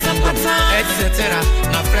etc.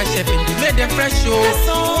 Na Fresh FM di made fresh show.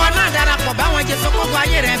 Wọ́n náà darapọ̀ báwọn jẹ sọ́kọ́gbọ́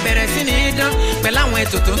ayé rẹ̀ bẹ̀rẹ̀ sí ní dán. Pẹ̀lú àwọn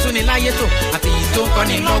ètò tó ń tún ní láyé tó àti èyí tó ń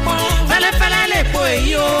kọ́ni lọ́gbọ́n. Fẹ́lẹ́fẹ́lẹ́ lè po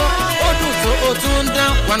èyí o. Ó dùn tó o tún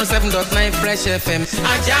dán. 107.9 Fresh FM.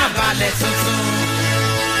 Ajá balẹ̀ tuntun.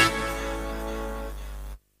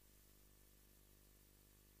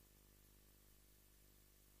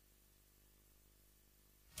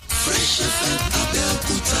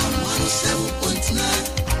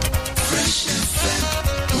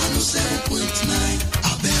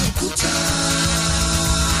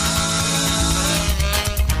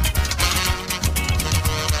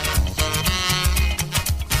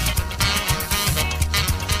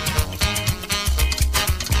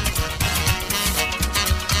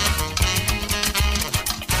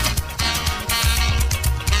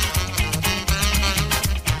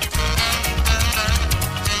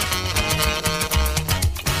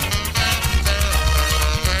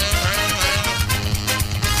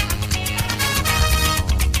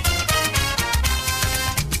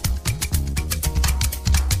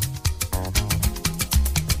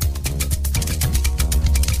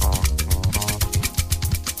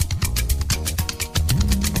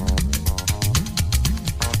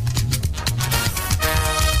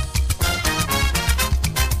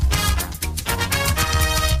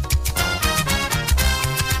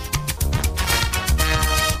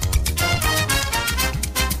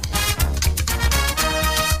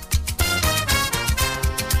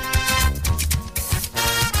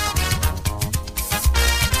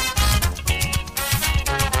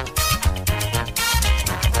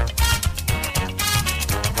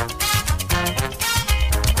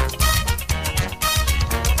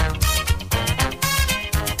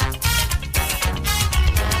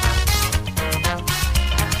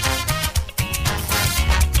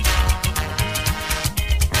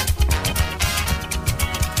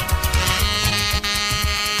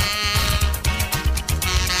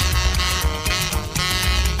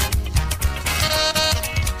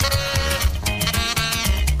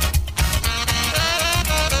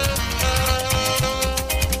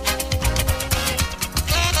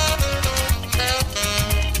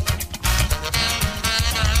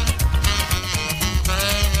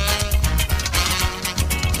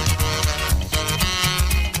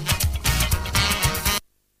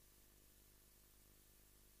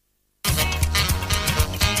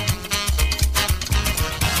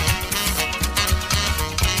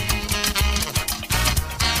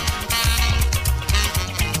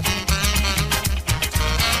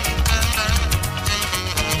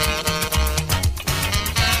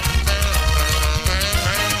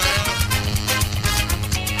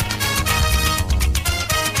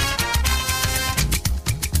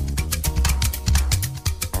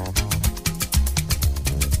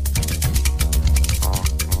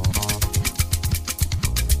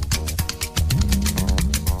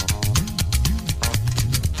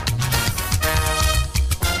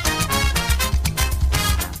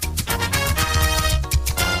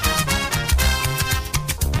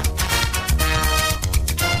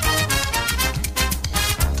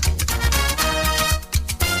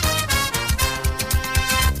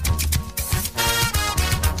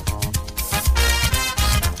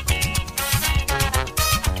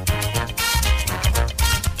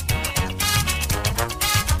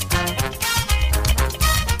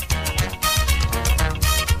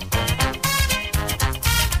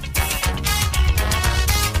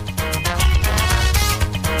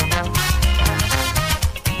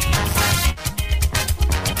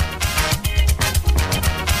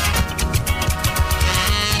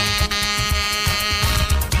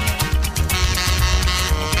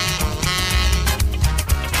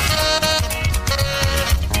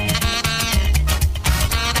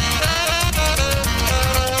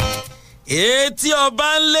 etí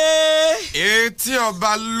ọba ńlé etí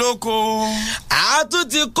ọba lóko. a tún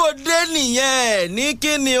ti kó dé nìyẹn ní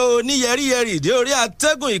kíni o ní yẹ̀rìyẹ̀rì dé orí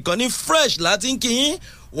atẹ́gùn ìkànnì fresh láti ń kíyìn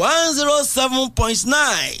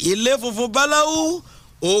 107.9 ilé funfun báláwú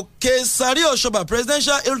òkè sáré òṣọba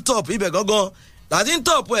presidential hilltop ibẹ̀ gangan láti ń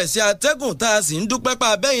tọ̀pù ẹ̀ sí atẹ́gùn tá a sì ń dúpẹ́ pa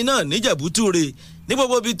abẹ́yìn náà níjẹ̀bútúre ní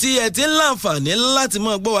gbogbo ibi tí ẹ ti ń láǹfààní láti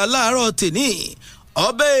mọ́ gbọ́ wa láàárọ̀ tèní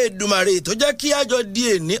ọbẹ̀ èdùmàrè tó jẹ́ kí àjọ di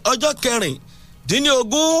èní ọjọ́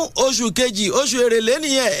 16 oṣù kejì oṣù èrèlé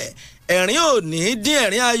nìyẹn ẹ̀rín ò ní dín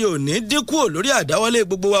ẹ̀rín ayọ̀ ò ní dínkù lórí àdáwọlé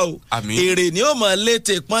gbogbo wa o èrè ni ó máa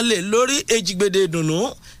létè pọ́nlé lórí èjìgbèdè ìdùnnú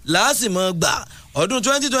láàsìmọ̀ gbà ọdún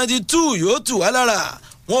 2022 yóò tù wá lára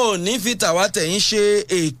wọn ò ní fi tàwa tẹ̀yìn ṣe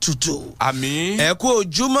ètùtù. àmín. ẹ kú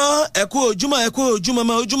ojúmọ́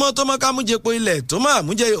ojúmọ́ tó mọ́ ká mújẹpo ilẹ̀ tó máa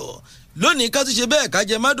mújẹyọ̀ lónìí ká tún ṣe bẹ́ẹ̀ ká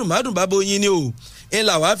jẹ mádùnmádùn bá bóyin ni o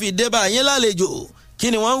ńlá wàá fi dé bá yín lálejò kí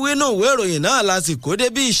ni wọ́n ń wí nù ìwé ìròyìn náà lásìkò dé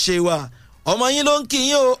bí ìṣe wa ọmọ yín ló ń kí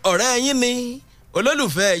yín o ọ̀rẹ́ yín ni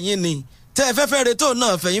olólùfẹ́ yín ni tẹ́ ẹ fẹ́fẹ́ retó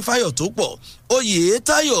náà fẹ̀yìn fáyọ̀ tó pọ̀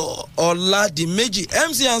Oyètáyọ̀ Ọládìméjì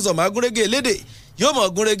MC Ansom agúnrégé elédè yóò mọ̀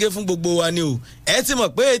gúnrégé fún gbogbo wa ni o ẹ ti mọ̀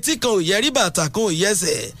pé etí kan ò yẹrí bàtà kan ò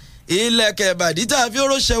yẹsẹ̀ ilẹ̀kẹ̀ bàdí tá a fi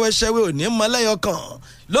oró ṣẹwẹ́ṣẹwẹ́ ò ní mọ́lẹ́yọ kan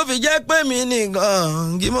ló fi jẹ́ pé mi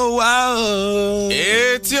nìkan kí mo wá o.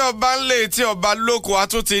 etí ọba ńlẹ̀ etí ọba lóko a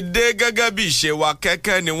tún ti dé gẹ́gẹ́ bí ìṣe wa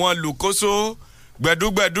kẹ́kẹ́ ni wọ́n lu kóso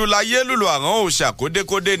gbẹ̀dúgbẹ̀dú láyé lùlù àwọn òòṣà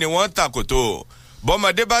kódékódé ni wọ́n tàkòtò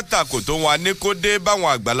bọ́mọdé bá tàkòtò wọn á ní kódé báwọn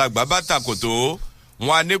àgbàlagbà bá tàkòtò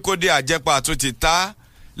wọn á ní kódé àjẹpà tún ti ta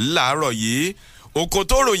láàárọ̀ yìí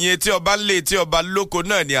òkòtó ròyìn etí ọba ńlẹ̀ etí ọba lóko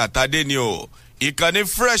náà ni àtàdé ni o ìkànnì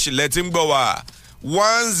fresh lẹ́tí ń gbọ́ wa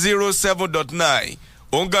 107.9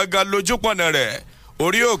 òun gangan lójúpọ̀nà rẹ̀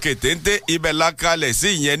orí òkè téńté ibẹ̀ la kalẹ̀ sí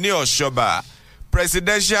ìyẹn ní ọ̀ṣọ́bà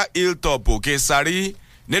presidential hilltop òkè sáré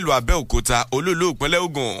nílùú abẹ́òkúta olúùlú ìpínlẹ̀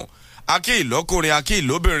ògùn akí ìlọ́kùnrin akí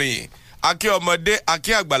ìlóbìnrin akí ọmọdé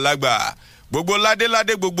akí àgbàlagbà gbogbo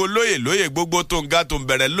ládéládé gbogbo lóyè gbogbo tó ń ga tó ń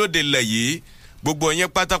bẹ̀rẹ̀ lóde lẹ̀ yìí gbogbo yẹn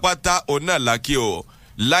pátápátá òun náà lákì o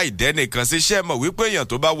láì dẹ́nìkan síṣẹ́ mọ̀ wípé èèyàn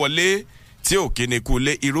tó bá wọlé tí ò kíni kú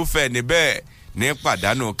lé irúfẹ́ ẹni bẹ́ẹ̀ ní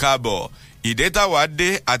pàdánù káàbọ̀ ìdè táwa dé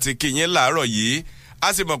àti kìyìn láàárọ̀ yìí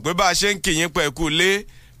a sì mọ̀ pé bá a ṣe ń kìyìn pẹ́ kú lé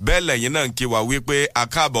bẹ́ẹ̀ lẹ́yìn náà ń kí wa wípé a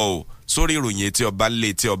káàbọ̀ o sórí ìròyìn etí ọba ńlẹ̀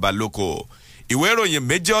etí ọba lóko ìwé ìròyìn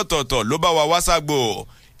méjì ọ̀tọ̀ọ̀tọ̀ ló bá wa wá ságbo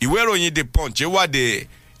ìwé ìròyìn The Punch wádìí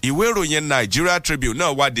ìwé ìròyìn Nigeria Tribune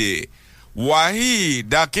náà wádìí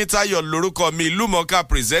Waheed Akintayo lórúkọ mi ìlúmọ̀ọ́ká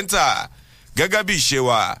pírẹsẹ́ńtà gẹ́gẹ́ bí ìṣe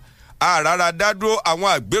wa àràrà dádúró àwọn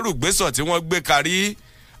àgbérùgbésọ̀ tí wọ́n gbé karí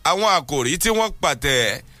àwọn àkòrí tí wọ́n pàtẹ́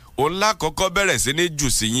òun lákọ̀ọ́kọ́ bẹ̀rẹ̀ sí ní jù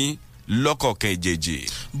sí yín lọ́kọ̀ọ̀kan ìjèjì.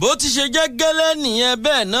 bó ti ṣe jẹ́ gẹ́lẹ́ nìyẹn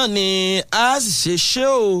bẹ́ẹ̀ náà ni a sì ṣe ṣe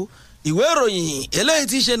o ìwé ìròyìn eléyìí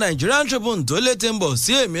ti ṣe Nigerian Tribune tó létí ń bọ̀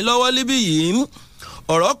sí èmi lọ́wọ́ líbí yìí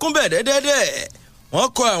ọ̀rọ̀ kún bẹ̀ dẹ́dẹ́dẹ́ wọ́n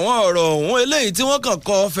kọ àwọn ọ̀rọ̀ ọ̀hún eléyìí tí wọ́n kàn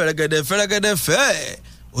kọ fẹ̀rẹ̀gẹ̀dẹ̀ fẹ́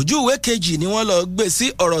ojú ìwé kejì ni wọ́n lọ gbé sí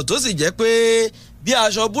ọ̀rọ̀ tó sì jẹ́ pé bí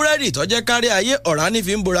aṣọ búrẹ́dì tó jẹ́ kárí ayé ọ̀rá ní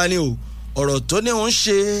fi ń bora ni o ọ̀rọ̀ tó ní ń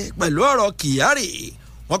ṣe pẹ̀lú ọ̀rọ̀ Kyari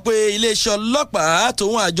wọ́n pe iléeṣẹ́ ọlọ́pàá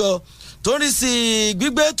tòun àjọ tó ń rí sí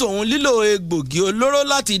gbígbé tòun lílo egbògi olóró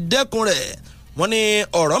láti dẹ́kun rẹ̀ wọ́n ní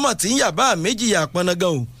ọ̀rọ̀ mọ̀ tí ń yàbá méjì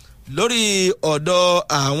yàpọnagan o lórí ọ̀dọ̀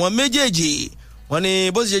àwọn méjèèjì wọ́n ní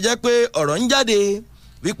bó ti ṣe jẹ́ pé ọ̀rọ̀ ń jáde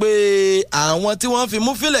wípé àwọn tí wọ́n fi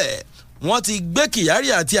mú fílẹ̀ wọ́n ti gbé Kyari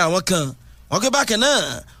àti àwọn kan wọ́n ké bákan náà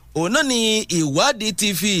òun náà ni ìwádìí ti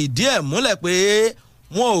fi ìdí ẹ̀ múlẹ̀ pé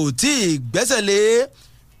wọn ò tí ì gbẹ́sẹ̀ lé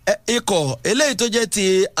ikọ̀ eléyìí tó jẹ́ ti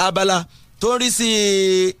abala tó ń rí sí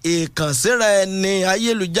ìkànsíra ẹni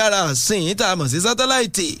ayélujára sìn tá a mọ̀ sí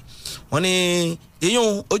sátáláìtì wọ́n ní ìyún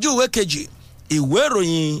ojú ìwé kejì ìwé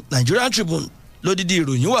ìròyìn Nigerian Tribune lódìdí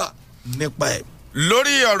ìròyìn wà nípa ẹ̀.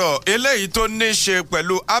 lórí ọ̀rọ̀ eléyìí tó ní í ṣe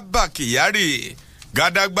pẹ̀lú Abba Kyari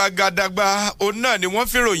gàdàgbà òun náà ni wọ́n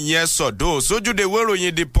fi ròyìn ẹ̀ sọ̀dọ̀ sójúde ìwé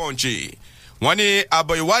ìròyìn The Punch wọ́n ní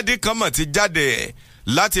àbọ̀ ìwádìí kan mọ̀ ti jáde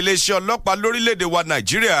láti iléeṣẹ́ ọlọ́pàá lórílẹ̀‐èdè wa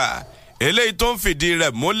Nàìjíríà eléyìí tó ń fìdí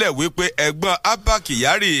rẹ̀ múlẹ̀ wípé ẹ̀gbọ́n Abba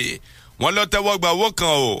Kyari wọ́n lọ tẹ́wọ́ gba owó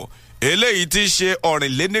kan o eléyìí ti ṣe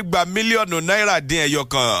ọ̀rìnlénígba mílíọ̀nù náírà dín ẹyọ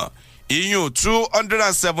kan ìyún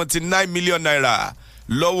 279 million naira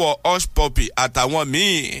lọ́wọ́ Hush Puppy àtàwọn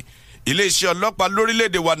míì iléeṣẹ́ ọlọ́pàá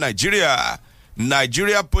lórílẹ̀‐èdè wa Nàìjíríà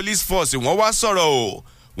Nigeria Police Force wọ́n wá sọ̀rọ̀ o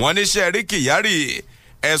wọ́n níṣẹ́ rí Kyari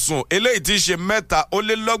ẹ̀sùn eléyìí ti ṣe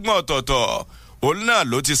 330 ọ̀tọ̀ọ̀tọ̀ òun náà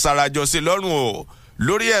ló ti sarajọ sí lọ́rùn o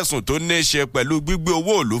lórí ẹ̀sùn tó ní í ṣe pẹ̀lú gbígbé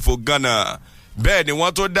owó òlùfo gánà bẹ́ẹ̀ ni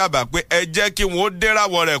wọ́n tó dábàá pé ẹ jẹ́ kí wọ́n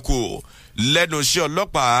dẹ́ràwọ̀ rẹ̀ kù lẹ́nu iṣẹ́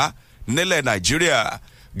ọlọ́pàá nílẹ̀ Nàìjíríà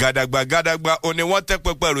gàdàgbà ó ní wọ́n tẹ́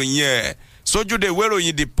pẹpẹ ròyìn ẹ̀ sójúde ìwé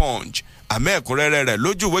ìròyìn The Punch àmọ́ ẹ̀kúnrẹ́rẹ́ rẹ̀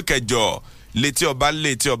lójú ìwé kẹjọ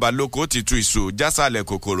létí ọba lóko ti tú ìṣó jásàlẹ̀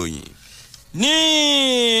kòkòrò yìí. ní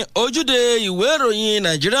ojúde ìwé ìròyìn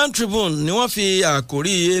Nigerian Tribune ni wọ́n fi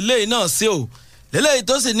àkòrí eléyìí náà sí o lélẹ́yìí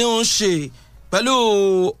tó sì ní ń ṣe pẹ̀lú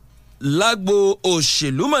lágbo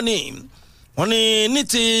òṣèlú mọ́ni wọ́n ní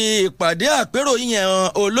ti ìpàdé àpérò yíyan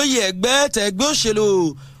olóyè ẹgbẹ́ tẹgbẹ́ òṣèlú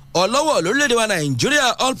ọlọ́wọ̀ lórílẹ̀‐èdè wa Nàìjíríà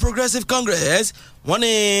All Progressives Congress wọ́n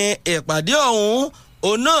ní ìpàdé ọ̀hún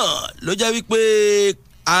òun náà ló jẹ́ wípé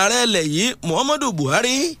ààrẹ ilẹ̀ yìí Muhammadu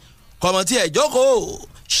Buhari kọ̀mọ̀tì ẹ̀jọ́kọ̀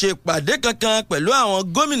ṣèpàdé kankan pẹ̀lú àwọn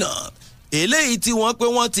gómìnà eléyìí tí wọ́n pé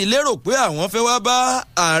wọ́n ti lérò pé àwọn fẹ́ wá bá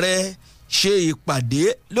ààrẹ ṣe ìpàdé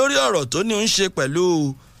lórí ọ̀rọ̀ tó ní ń ṣe pẹ̀lú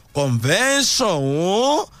convention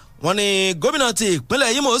ọ̀hún wọ́n ní gómìnà ti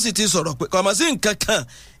ìpínlẹ̀ Imo sì ti sọ̀rọ̀ pé kọ̀mọ̀ sí nǹkan kan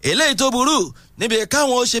eléyìí tó burú níbi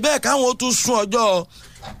káwọn ó ṣe bẹ́ẹ̀ káwọn ó tún sún ọjọ́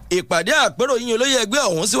ìpàdé àpérò yíyan olóyè ẹgbẹ́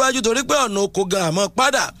ọ̀hún síwájú torí pé ọ̀nà oko gan àmọ́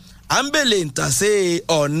padà à ń bèlè ń tàsé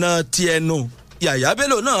ọ̀nà ti ẹnu Yàyà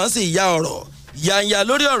Bello náà sì ya ọ̀rọ̀ yanya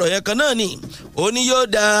lórí ọ̀rọ̀ yẹn kan náà ni ó ní yóò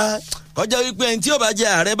dáa kọjá wípé ẹni tí ó bá jẹ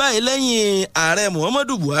ààrẹ báyìí lẹ́yìn ààrẹ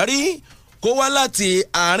Muhammadu Buhari kó wá láti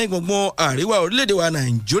àárín gbùngbùn àríwá orílẹ̀-èdè wa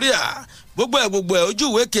Nàìjíríà gbogbo ẹ̀ ojú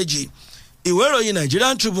ìwé kejì ìwé ìròyìn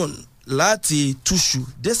Nigerian Tribune láti túṣu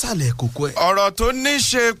désàlẹ̀ kókó ẹ̀. ọ̀rọ̀ tó ní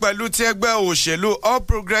ṣe pẹ̀lú ti ẹgbẹ́ òṣèlú All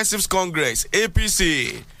Progressives Congress APC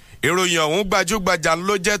ìròyìn ọ̀hún gbajúgbajà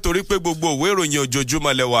ló jẹ́ torí pé gbogbo òwe ìròyìn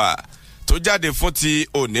ojoojúmọ́ lẹ́wà tó jáde fún ti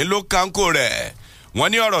òní ló kánkó rẹ̀ wọ́n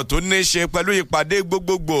ní ọ̀rọ̀ tó ní ṣe pẹ̀lú ìpàdé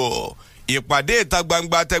gbogbogbò ìpàdé ìta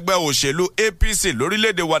gbangba tẹgbẹ́ òṣèlú APC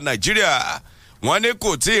lórílẹ̀‐èdè wa Nàìjíríà wọ́n ní kò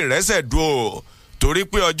tí ì rẹ́sẹ̀ dúró torí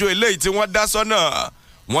pé ọjọ́ eléyìí tí wọ́n dá sọ́nà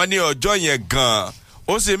wọ́n ní ọjọ́ yẹn gan-an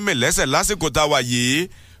ó sì ń mì lẹ́sẹ̀ lásìkò táwa yìí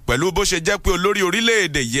pẹ̀lú bó ṣe jẹ́ pé olórí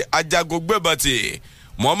orílẹ̀‐èdè yìí ajagun gbébọn ti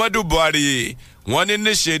Muhammadu Buhari wọ́n ní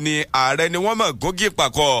níṣe ni ààrẹ ni wọ́n mọ̀ gógì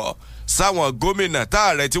pàkọ́ sáwọn gómìnà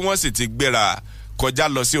táàrẹ tí wọ́n sì ti gbéra kọjá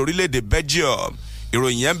lọ sí orílẹ̀‐èdè Belgium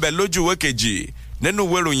ìròyìn yẹn ń bẹ lójú ìwé kejì nínú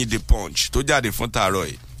ìwé ìròyìn The Punch tó jáde fún tààrọ̀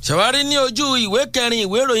yìí. ṣàwárí ní ojú ìwé kẹrin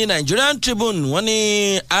ìwé ìròyìn Nigerian Tribune wọ́n ní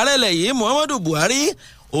ààrẹ yìí Muhammadu Buhari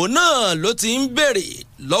òun náà ló ti ń béèrè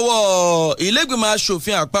lọ́wọ́ ilé-ìgbìmọ̀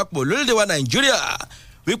asòfin àpapọ̀ lórílẹ̀‐èdè wa Nàìjíríà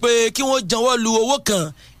wípé kí wọ́n janwọ́ lu owó kan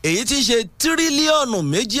èyí tí í ṣe tírílíọ̀nù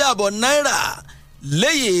 2.5 náírà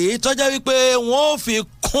léyìí tọ́já wípé wọ́n fi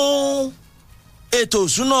kún ètò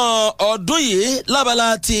ìṣúná ọdún yìí lábala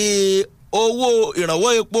ti owó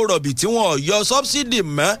ìrànwọ́ epo rọ̀bì tí wọ́n yọ sọ́bsidì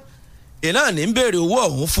mọ́ iná ní ń béèrè owó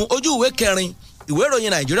ọ̀hún fún ojú ìwé kẹrin ìwé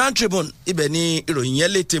ìròyìn Nigerian Tribune ibẹ̀ ni ìròyìn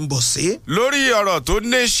yẹn lè ti ń bọ̀ sí. lórí ọ̀rọ̀ tó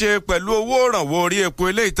ní ṣe pẹ̀lú owó ìrànwọ́ orí epo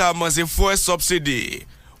eléyìí tá a mọ̀ sí fuel subsidy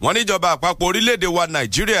wọ́n níjọba àpapọ̀ orílẹ̀-èdè wa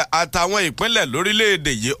Nàìjíríà àtàwọn ìpínlẹ̀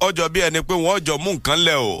lórílẹ̀-èdè yìí ọjọ́ bí ẹni pé wọ́n jọ mú nǹkan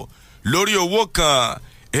lẹ̀ o lórí owó kan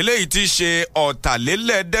eléyìí tí ṣe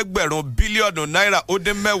ọ̀tàlélẹ́ẹ̀ẹ́dẹ́gbẹ̀rún bílíọ̀nù náírà ó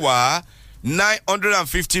dín mẹ́wàá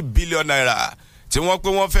 950 billion naira tí wọ́n pé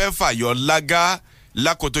wọ́n fẹ́ fàyọ lága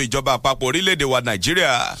lákòótó ìjọba àpapọ̀ orílẹ̀-èdè wa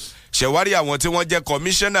Nàìjíríà ṣẹ̀wárí àwọn tí wọ́n jẹ́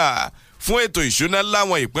kọmíṣánná fún ètò ìṣúná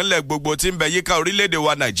láwọn ìpínlẹ̀ gbogbo tí ń bẹ yíká orílẹ̀-èdè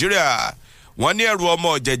wa Nàìjíríà wọ́n ní ẹ̀rù ọmọ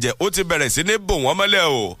jẹ̀jẹ̀ ó ti bẹ̀rẹ̀ sí ní bò wọ́n mọ́lẹ̀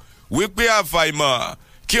o wípé àfàìmọ̀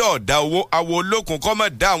kí ọ̀dà owó awo olókun kọ́ mọ̀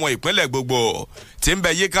dá àwọn ìpínlẹ̀ gbogbo tí ń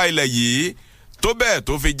bẹ yíká ilẹ̀ yìí tó bẹ́ẹ̀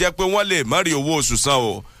tó fi jẹ́ pé wọ́n lè má rí owó oṣù san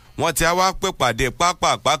o wọ́n ti wá pè pàdé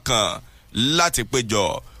pápá kan láti péjọ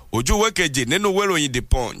ojú ìwé kejì nínú ìwé ìròyìn The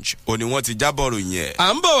Punch òní wọ́n ti jábọ̀ ròyìn ẹ̀. à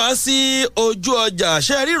ń bọ̀ wá sí ojú ọjà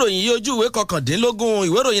ṣe rí ìròyìn yìí ojú ìwé 19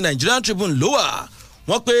 ìwé ìròyìn Nigerian Tribune ló wà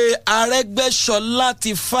wọ́n pé Arẹ́gbẹ́ṣọlá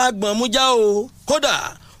ti fágbọn mújá o kódà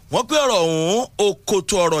wọ́n pé ọ̀rọ̀ ọ̀hún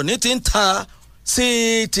òkòtò ọ̀rọ̀ ní ti ń ta sí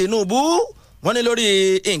Tinubu wọ́n ní lórí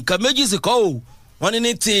nǹkan méjì sì kọ́ o wọ́n ní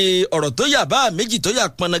ní ti ọ̀rọ̀ tó yà bá méjì tó yà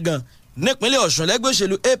pọnna gan nípínlẹ̀ Ọ̀ṣun lẹ́gbẹ́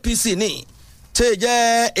òṣèlú APC ní tẹ́ jẹ́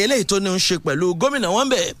eléyìí tó ní ń ṣe pẹ̀lú gómìnà wọn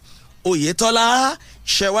bẹ̀ Oyètọ́lá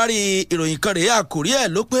ṣẹ̀wárí ìròyìn kan rèé àkórí ẹ̀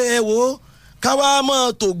ló pé ẹ wo káwá mọ́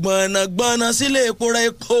tó gbọ̀nàgbọ̀nà sílé epo rẹ̀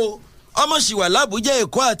epo ọmọ ṣìwà lábújá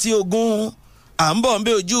Èkó àti Ògùn à ń bọ̀ ń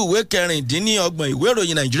bẹ ojú ìwé 26 ìwé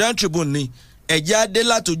ìròyìn Nigerian Tribune ni ẹ̀jẹ̀ adé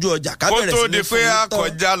látòjú ọjà kábẹ̀rẹ̀ sí ní fún mi tán. kó tó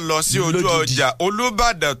di pé a kọjá lọ sí ojú ọjà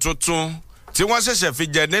Olúbàdàn tuntun tí wọ́n ṣẹ̀ṣẹ̀ fi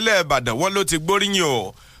jẹ nílẹ̀ Ìbàdàn wọ́n ló ti gbóríyìn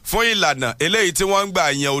o fún ìlànà eléyìí tí wọ́n ń gbà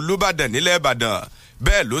yan Olúbàdàn nílẹ̀ Ìbàdàn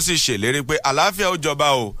bẹ́ẹ̀ ló sì ṣèlérí pé àlàáfíà ó jọba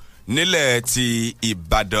o nílẹ̀ ti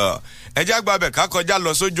Ìbàdàn ẹjẹ́ àgbàbẹ̀ ká kọjá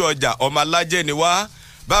lọ sójú ọjà ọmọ alájẹ́ ni wá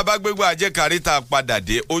bàbá gbégbá ajé káríta padà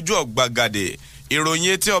dé ojú ọ̀gbagadè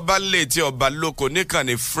ìròyìn etí ọba ńlé etí ọba lóko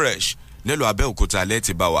níkànnì fresh nílùú Abẹ́òkúta alẹ́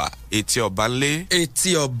ti bá wa etí ọba ńlé etí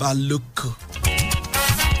ọba lóko.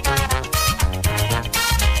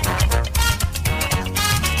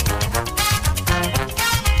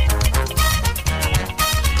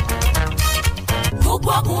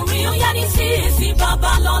 gbogbo ọkùnrin ó yá ní CAC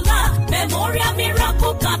Babalọ́lá Memorial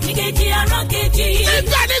Miracle Camp kejì ara kejì.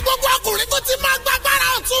 ìgbà ní gbogbo ọkùnrin tó ti máa gbàgbára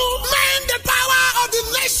ọ̀tún. Men the power of the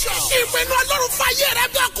nation. ìpinnu Ọlọ́run fàyè rẹ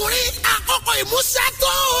bí ọkùnrin. àkókò ìmúṣẹ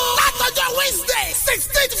tó. látọjọ́ Wednesday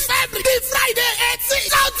 16th February di Friday 18th.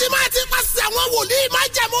 láti máa ti pàṣẹ àwọn wòlíì máa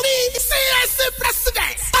jẹ̀mú bí. CAC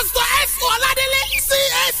president Pastor S. Ọládélé.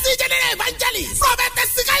 CAC general evangelist. Prophet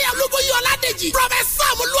Sikaya Olúbóyè Ọládèjì. Prophet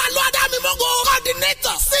Sam Olúwalú Adámímọ́gò.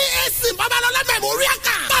 coordinator CAC Babalọ́lá Memorial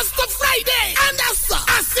Camp. Pastor Friday Anderson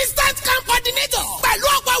assistant camp coordinator. pẹ̀lú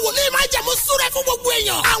ọ̀pọ̀ wòlíì máa jẹ̀mú súrẹ́ fún gbogbo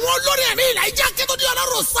èèyàn. àwọn olórin ẹ̀mí ìlà ẹ̀dá ìjà kẹ́tọ́ ní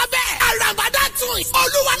ọlọ́run sábẹ́. àràbàdà tún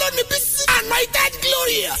olúwa ló ní bísí. anointed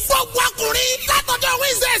glory gbogbo ọkùnrin látọjọ́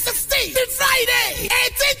Wednesday 16 ní Friday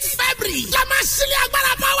 18th February la máa ṣílẹ̀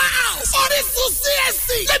agbára power house Orísun CAC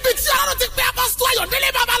níbi tí ọlọ́run ti pe apọ́sítọ̀ Ayọ̀délé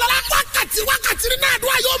Babalọ́lá wákàtí nínú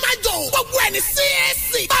àdúrà yóò máa jọ gbogbo ẹ̀ ní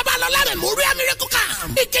CAC Babalọ́lá Memorial Miracle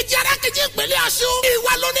Camp ìkejì arákejì ìpínlẹ̀ Ọ̀ṣun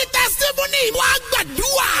ìwà lóní testimony wàá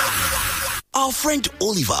gbàdúrà. Our friend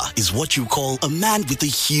Oliver is what you call a man with a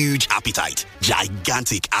huge appetite.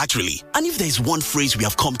 Gigantic, actually. And if there's one phrase we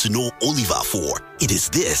have come to know Oliver for, it is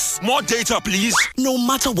this. More data, please. No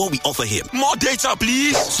matter what we offer him. More data,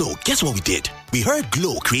 please. So, guess what we did? We heard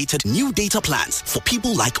Glow created new data plans for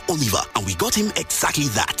people like Oliver, and we got him exactly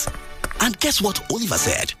that. And guess what Oliver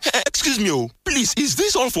said? Excuse me, please, is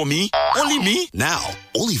this all for me? Only me? Now,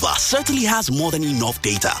 Oliver certainly has more than enough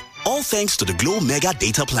data. All thanks to the Glow Mega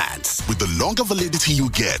Data Plans. With the longer validity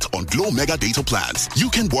you get on Glow Mega Data Plans, you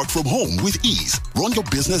can work from home with ease, run your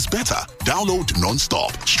business better, download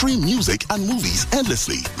non-stop, stream music and movies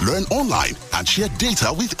endlessly, learn online, and share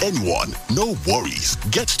data with anyone. No worries.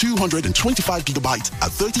 Get 225 gigabytes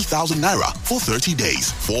at 30,000 Naira for 30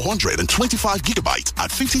 days, 425 gigabytes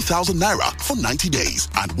at 50,000 Naira for 90 days,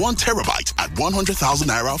 and 1 terabyte at 100,000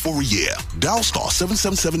 Naira for a year. Dial star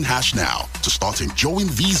 777 hash now to start enjoying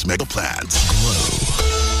these mega plans.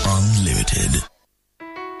 Glow Unlimited.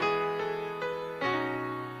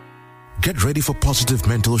 Get ready for positive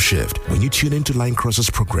mental shift when you tune into Line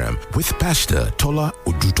Crossers program with Pastor Tola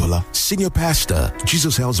Odutola, Senior Pastor,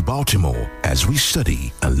 Jesus House Baltimore, as we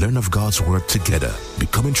study and learn of God's Word together,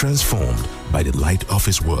 becoming transformed by the light of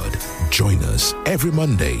His Word. Join us every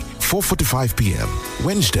Monday, 4:45 p.m.,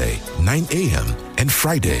 Wednesday, 9 a.m., and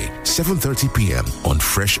Friday, 7:30 p.m. on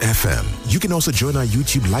Fresh FM. You can also join our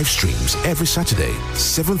YouTube live streams every Saturday,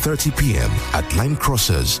 7:30 p.m. at Line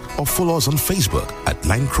Crossers, or follow us on Facebook at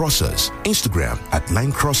Line Crossers, Instagram at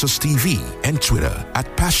Line Crossers TV, and Twitter at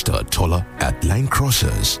Pastor Tola at Line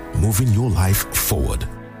Crossers, moving your life forward.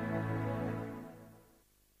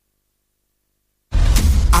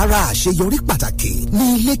 Ara àṣeyọrí pàtàkì ní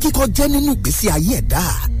ilé kíkọ́ jẹ́ nínú ìgbésí ayé ẹ̀dá.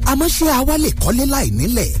 Àmọ́ ṣé àwa lè kọ́lé láì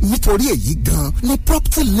nílẹ̀? Nítorí èyí gan ni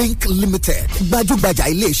Property Link Limited, gbajúgbajà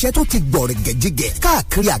ilé-iṣẹ́ tó ti gbọ̀rẹ̀gẹ̀jigẹ̀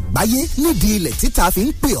káàkiri àgbáyé nídìí ilẹ̀ títà fi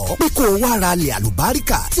ń pè ọ́ pé kó o wá ra ilẹ̀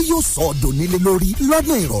àlùbáríkà tí yóò sọ ọ́ donílé lórí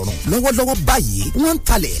lọ́nà ìrọ̀rùn. Lọ́wọ́lọ́wọ́ báyìí wọ́n ń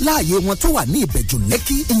talẹ̀ láàyè wọn tó wà ní Ìbẹ̀jú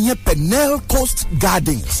Lẹ́kì, ìyẹn Penel Coast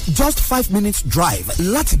Gardens, just 5 minutes drive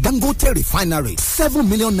láti Dangote Refinery. 7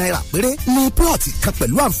 million naira péré ní plọ̀tì kan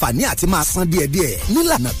pẹ̀lú àǹfààní àti máa san díẹ̀díẹ̀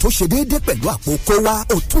nílànà tó ṣe déédéé pẹ̀lú àpò kówá.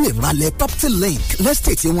 Ó tún lè ralẹ̀ Property Link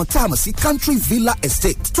lẹ́sítẹ̀tì wọn tá a mọ̀ sí Country Villa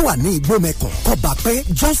Estate tó wà ní Ìgbómẹ̀kàn, Kọ́bápẹ́,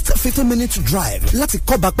 just 15 minutes drive láti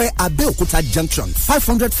Kọ́bápẹ́ Abẹ́òkúta Junction.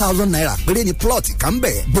 500,000 naira péré ní plọ̀tì kan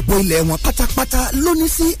bẹ̀. Gbogbo ilẹ̀ wọn pátápátá ló ní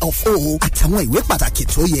sí of O àtàwọn ìwé pàtàkì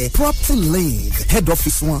tó yẹ. Property Link head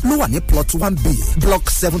office wọn ló wà ní plot 1B block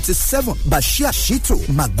 77 Bashir Shitu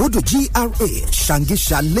Magodo GRA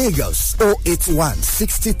Shangisha Lagos 081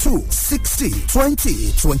 62 60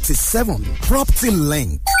 20 27. Property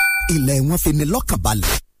Link. Ilẹ̀ wọn fi ni lọ́kàn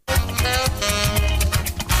balẹ̀.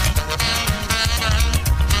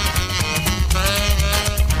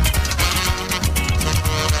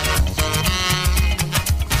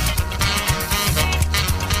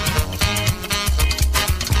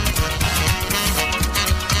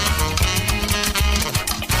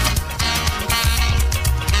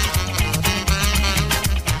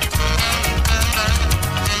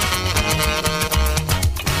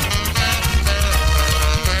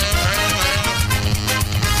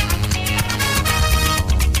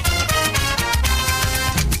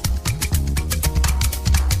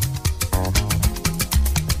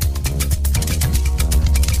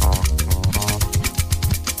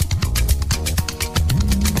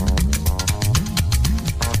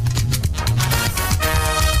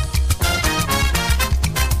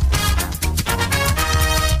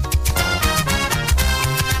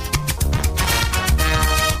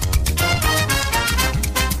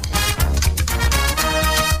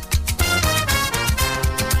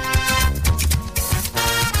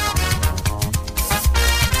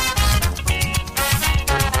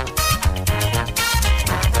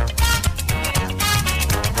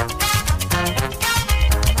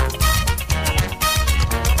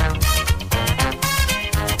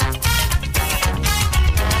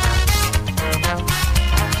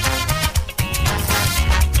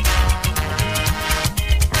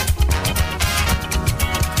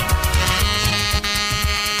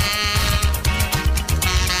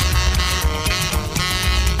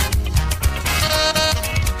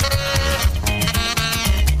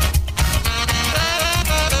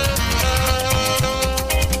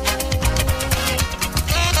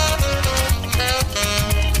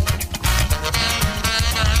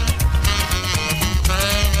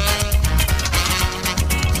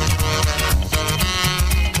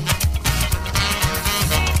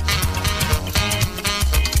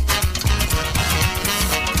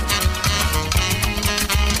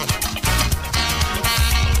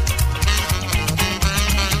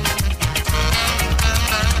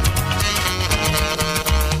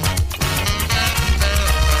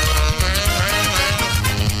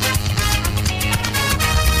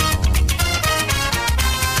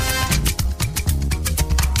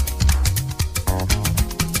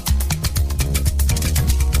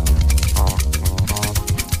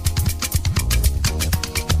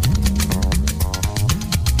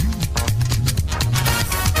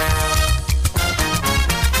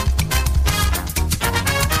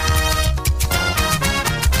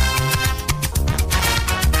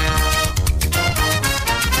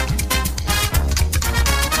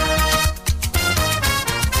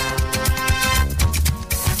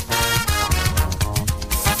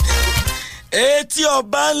 etí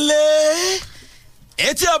ọba ń lé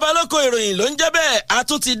etí ọba lóko ìròyìn ló ń jẹ́ bẹ́ẹ̀ a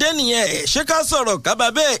tún ti dé nìyẹn ṣé ká sọ̀rọ̀ kábà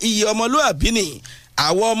bẹ́ẹ̀ iye ọmọlúàbí ni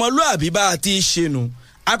àwọn ọmọlúàbí bá a ti ṣẹnu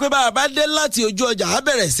àpébá àbá dé láti ojú ọjà á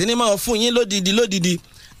bẹ̀rẹ̀ sí ni máa fún yín lódidi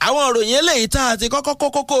àwọn ìròyìn eléyìí tá a ti kọ́kọ́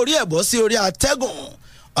kókó orí ẹ̀ bọ́ sí orí àtẹ́gùn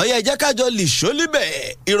ọ̀yẹ́ ìjẹ́ kájọ lè ṣólíbẹ̀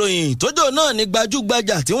ìròyìn tójó náà ní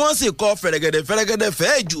gbajúgbajà tí wọ́n sì kọ fẹ̀rẹ̀gẹ̀dẹ̀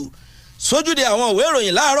fẹ́ẹ́ jù sójúde àwọn ìwé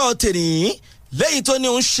ìròyìn láàárọ̀ tèmi lẹ́yìn tó ní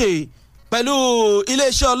ń ṣe pẹ̀lú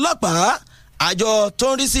iléeṣẹ́ ọlọ́pàá àjọ tó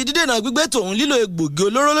ń rí sí dídènà gbígbé tòun lílo egbògi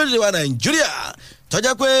olóró lóde wa nàìjíríà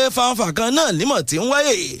tọ́já pé fanfa kan náà límọ̀ tí ń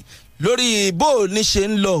wáyé lórí bó o ní ṣe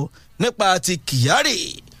ń lọ nípa ti Kyari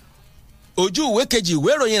ojú ìwé kejì ìwé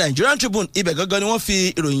ìròyìn Nigerian Tribune ibẹ̀ gangan ni wọ́n fi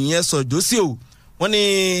ìròyìn yẹn sọ̀dọ̀ sí o wọ́n ní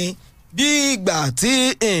bí ìgbà tí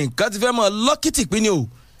nǹkan ti fẹ́ mọ́ lọ́kìtì pín ni o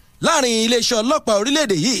láàrin iléeṣẹ́ ọlọ́pàá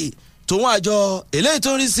orílẹ̀-èdè yìí tòun àjọ eléyìí tó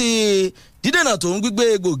ń rí sí dídènà tòun gbígbé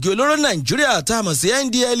egbògi olóró nàìjíríà tá a mọ̀ sí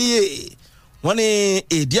NDLEA wọ́n ní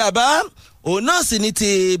èdè àbá òun náà sì ní ti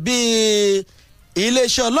bí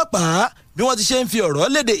iléeṣẹ́ ọlọ́pàá bí wọ́n ti ṣe ń fi ọ̀rọ̀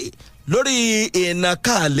léde lórí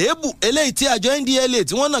ìnàka àléébù eléyìí tí àjọ NDLEA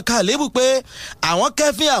tí wọ́n nàka àléébù pé àwọn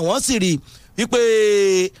kẹ́fín àwọn sì rí wípé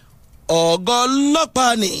ọ̀gá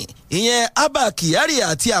ọlọ́pàá ni ìyẹn Abba Kyari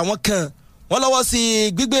àti àwọn kan wọ́n lọ́wọ́ sí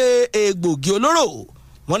gbígbé egbògi olóró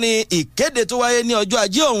wọ́n ní ìkéde tó wáyé ní ọjọ́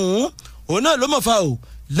ajé òun náà ló mọ̀ fa o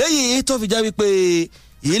lẹ́yìn tó fi já wípé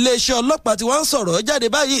iléeṣẹ́ ọlọ́pàá tí wọ́n ń sọ̀rọ̀ jáde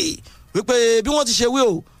báyìí wípé bí wọ́n ti ṣe wí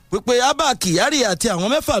o wípé Abba Kyari àti àwọn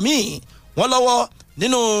mẹ́fà míì wọ́n lọ́wọ́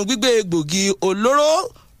nínú gbígbé egbògi olóró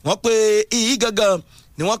wọ́n pé iyì gangan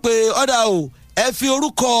ni wọ́n pé ọ̀dà o ẹ fi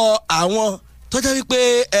orúkọ àwọn tó jẹ́ wípé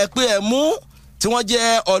ẹ pé ẹ mú tí wọ́n jẹ́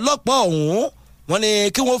ọlọ́pàá ọ̀hún wọ́n ní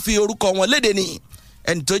kí wọ́n fi orúkọ wọn léde ní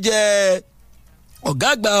ẹni tó jẹ́ ọ̀gá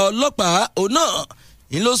àgbà ọlọ́pàá òun náà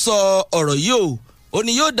ń ló sọ ọ̀rọ̀ yìí o ó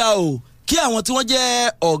ní yóò dá o kí àwọn tí wọ́n jẹ́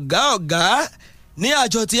ọ̀gá ní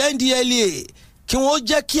àjọ ti NDLEA kí wọ́n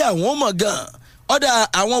jẹ́ kí àwọn mọ̀ gan ọ̀dà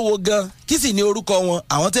àwọn wo gan kí sì ní orúkọ wọn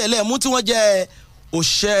àwọn tẹ́lẹ̀ mú tí wọ́n jẹ́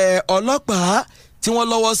òṣìṣẹ́ ọlọ́pàá tí wọ́n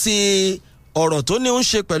lọ́wọ́ sí ọ̀rọ̀ tó ní ń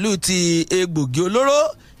ṣe pẹ̀lú ti egbògi olóró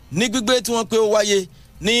ní gbígbé tí wọ́n pé ó wáyé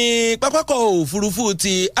ní pápákọ̀ òfurufú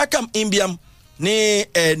ti Akam Ibiam ní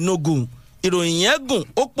Enugu ìròyìn yẹn gùn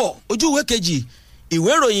ó pọ̀ ojú ìwé kejì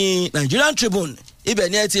ìwé ìròyìn Nigerian Tribune ibẹ̀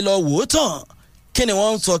ni ẹ ti lọ wò ó tán kí ni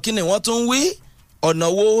wọ́n ń sọ kí ni wọ́n tún ń wí ọ̀nà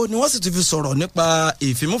wo ni wọ́n sì ti fi sọ̀rọ̀ nípa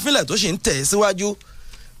ìfimúfilẹ̀ tó ṣì ń tẹ̀ síwájú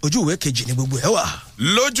ojú ìwé kejì ní gbogbo ẹ̀ wà.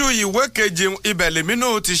 lójú ìwé kejì ibẹ̀ lèmi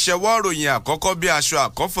náà ti ṣẹwọ́ ròyìn àkọ́kọ́ bí aṣọ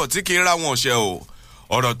àkọ́fọ̀ tí kì í ra wọn ṣe o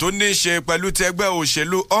ọ̀rọ̀ tó ní í ṣe pẹ̀lú ti ẹgbẹ́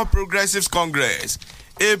òṣèlú All Progressives Congress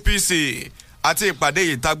APC àti ìpàdé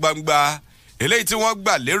ìta gbangba eléyìí tí wọ́n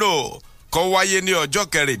gbà lérò kó wáyé ní ọjọ́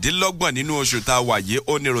 26 nínú oṣù tá a wà yìí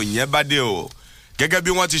oníròyìn yẹn bá dé o gẹ́gẹ́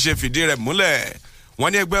bí wọ́n ti ṣe fìdí rẹ̀ múlẹ̀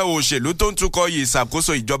wọ́n ní ẹgbẹ́ òṣèlú tó ń tukọ̀ yìí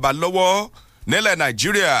ìṣàkóso ìjọba lọ́wọ́ nílẹ̀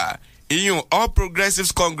Nàìjíríà ìyún All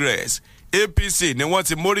Progressives Congress APC ni wọ́n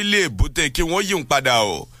ti mórílé èbúté kí wọ́n yíun padà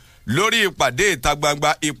o lórí ìpàdé ìta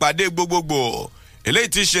gbangba ìpàdé gbogbogbò eléyìí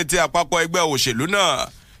ti ṣe ti àpapọ̀ ẹgbẹ́ òṣèlú náà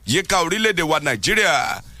yíká orílẹ̀-èdè wa Nàìjíríà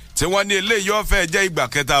tí wọ́n ní eléyìí ọ̀fẹ́ jẹ́ ìgbà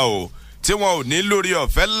kẹta o tí wọn ò ní lórí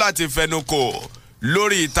ọ̀fẹ́ láti fẹnukò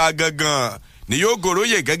lórí ìta gangan ni yóò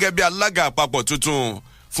gòròyè gẹ́gẹ́ bí alága àpapọ̀ tuntun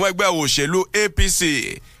fún ẹgbẹ́ òṣèlú APC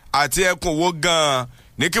àti ẹkùn wo gan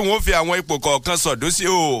ní kí wọ́n fi àwọn ipò kọ̀ọ̀kan sọ̀dọ́ sí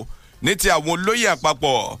o ní ti àwọn olóyè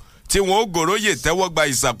àpapọ̀ tí wọ́n ó gòròyè tẹ́wọ́ gba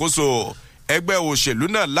ìṣàkóso ẹgbẹ́ òṣèlú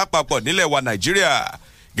náà lápapọ̀ nílẹ̀ wa Nàìjíríà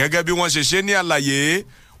gẹ́gẹ́ bí wọ́n ṣe ṣe ní àlàyé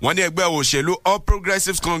wọ́n ní ẹgbẹ́ òṣèlú All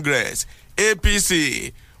Progressives Congress APC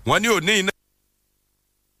wọ́n ní òní iná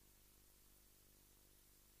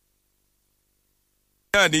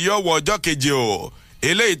náà ni yóò wọ ọjọ́ keje o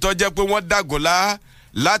eléyìí tó jẹ́ pé wọ́n dàgúnlá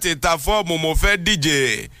láti ta fọ́ọ̀mù mo fẹ́ díje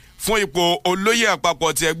fún ipò olóyè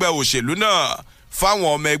àpapọ̀ ti ẹgbẹ́ òṣèlú náà fáwọn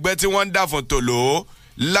ọmọ ẹgbẹ́ tí wọ́n ń dà fún tòló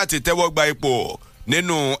láti tẹ́wọ́ gba ipò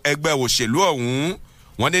nínú ẹgbẹ́ òṣèlú ọ̀hún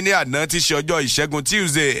wọ́n ní ní àná tí ṣe ọjọ́ ìṣẹ́gun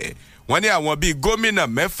Tuesday wọ́n ní àwọn bíi gómìnà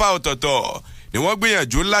 6 ọ̀tọ̀ọ̀tọ̀ ni wọ́n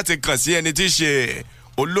gbìyànjú láti kàn sí ẹni tí ṣe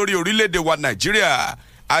olórí orílẹ̀-èdè wa Nàìjíríà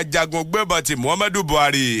ajagun gbébọn ti Muhammadu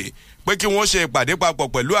Buhari pé kí wọ́n ṣe ìpàdé papọ̀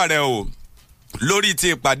pẹ̀lú ààrẹ o lórí ti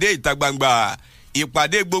ìpàdé ìta gbangba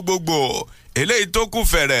ìpàdé gbogbogbò eléyìí tó kù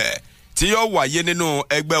fẹ̀rẹ̀ tí yóò wáyé nínú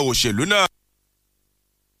ẹgbẹ́ òṣèlú náà.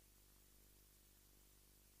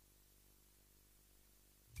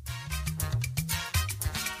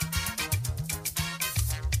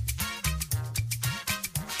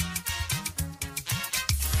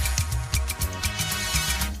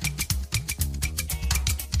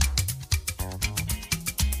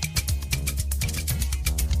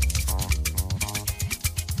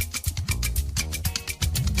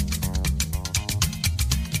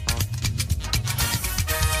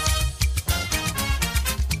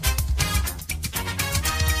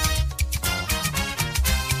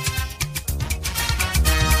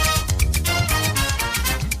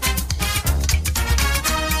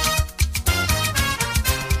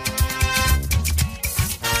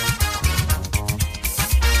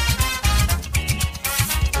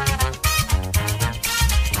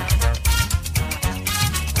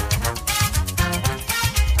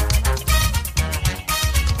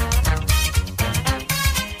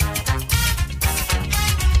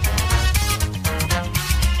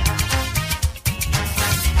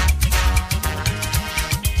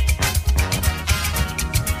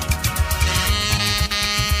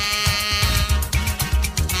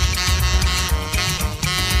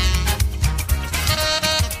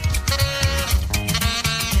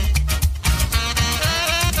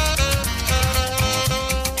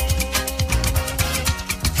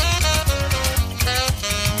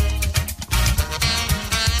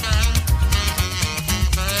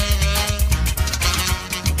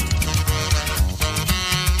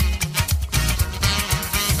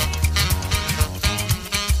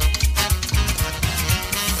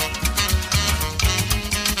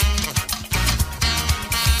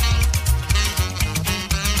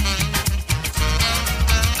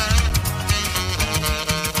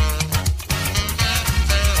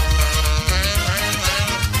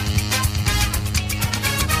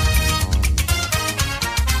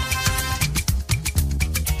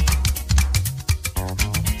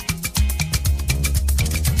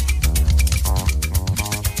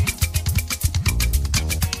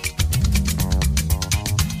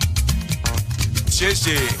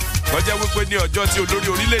 ṣe kọjá wípé ní ọjọ́ tí olórí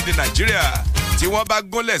orílẹ̀-èdè nàìjíríà tí wọ́n bá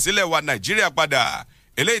gúnlẹ̀ sílẹ̀ wa nàìjíríà padà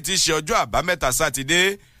eléyìí ti ṣe ọjọ́ àbámẹ́ta sátidé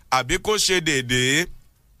àbí kó ṣe déédéé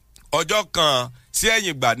ọjọ́ kan sí ẹ̀yìn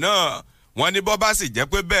ìgbà náà wọ́n ní bọ́ bá sì jẹ́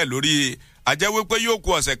pé bẹ́ẹ̀ lórí àjẹ́ wípé yóò kù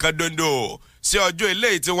ọ̀sẹ̀ kan dondo sí ọjọ́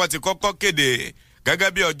eléyìí tí wọ́n ti kọ́kọ́ kéde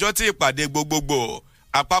gẹ́gẹ́ bí ọjọ́ tí ìpàdé gbogbogbò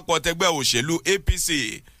àpapọ̀ tẹgbẹ́ òṣèlú APC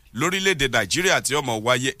lórílẹ̀‐èdè nàìjíríà tí ọmọ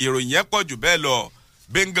wáyé ìròyìn yẹn pọ̀ jù bẹ́ẹ̀ lọ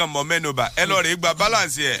bẹ́ngàn mọ́ mẹ́nuba ẹ lọ́ọ́ rí gba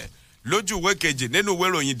balance ẹ̀ lójú ìwé kejì nínú ìwé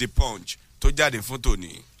ìròyìn The Punch tó jáde fún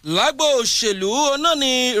tòní. lágbo òṣèlú náà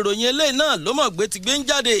ni ìròyìn eléyìí náà ló mọ̀ gbé ti gbé ń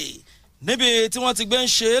jáde níbi tí wọ́n ti gbé ń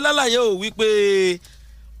ṣe lálàyé ò wípé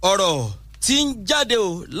ọ̀rọ̀ tí ń jáde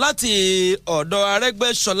ò láti ọ̀dọ̀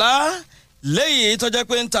Arẹ́gbẹ́ṣọlá léyìí tó jẹ́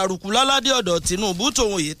pé ń tarùkù láládé ọ̀dọ̀ Tinubu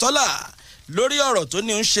tòun Oyètọ́lá lórí ọ̀rọ̀ tó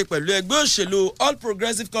ní ń ṣe pẹ̀lú ẹgbẹ́ òṣèlú All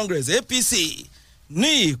Progressives Congress APC ní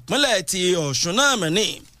ìpínlẹ̀ ti Ọ̀ṣun náà mẹ́ni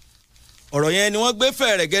ọ̀rọ̀ yẹn ni wọ́n gbé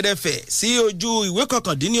fẹ̀rẹ̀ gẹ́dẹ́fẹ̀ sí ojú ìwé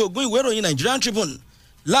 19 ìwé ìròyìn Nigerian Tribune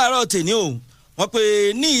láàárọ̀ tèmi o wọ́n pe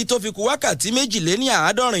ní ìyí tó fi kù wákàtí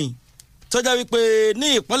 72 tọ́já wípé ní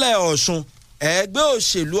ìpínlẹ̀ Ọ̀ṣun ẹgbẹ́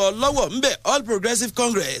òṣèlú ọlọ́wọ̀ ńbẹ All Progressives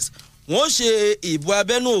Congress wọ́n ṣe ìbò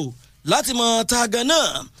abẹ́nú o láti mọ tagan náà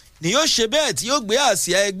ni yóò ṣe bẹ́ẹ̀ tí yóò gbé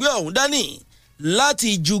àsíá ẹgbẹ́ ọ̀hún dání láti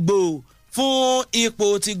jùgbò fún ipò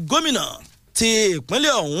ti gómìnà ti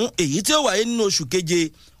ìpínlẹ̀ ọ̀hún èyí tí ó wáyé nínú oṣù keje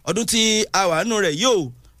ọdún tí àwàánú rẹ̀ yóò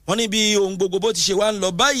wọ́n ní bí ohun gbogbo bó ti ṣe wá ń lọ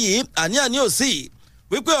báyìí àní ò sí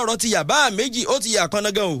wípé ọ̀rọ̀ ti yàbá méjì ó ti yà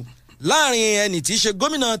kànágan o láàrin ẹni tí í ṣe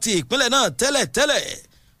gómìnà ti ìpínlẹ̀ náà tẹ́lẹ̀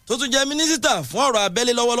tó tún jẹ́ mínísítà fún ọ̀rọ̀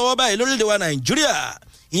abẹ́lé lọ́wọ́lọ́wọ́ báyìí lórílẹ̀‐èdè wa Nàìjíríà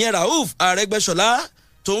ìyẹn Rauf Arẹ́gbẹ́ṣọlá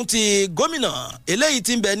tóun ti gómìnà eléyìí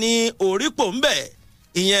ti ń bẹ ní orípò ń bẹ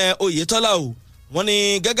ìyẹn Oyètọ́lá o wọ́n ní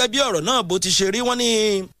gẹ́gẹ́ bí ọ̀rọ̀ náà bó ti ṣe rí wọ́n ní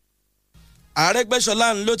Arẹ́gbẹ́ṣọlá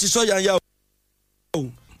ló ti sọ yanya o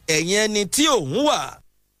ẹ̀yìn ẹni tí òun wà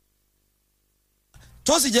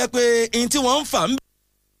tó sì jẹ́ pé ihun tí wọ́n ń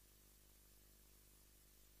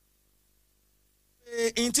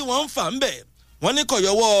fà ń bẹ̀ wọ́n ní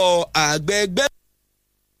kọ̀yọ́wọ́ àgbẹ̀gbẹ́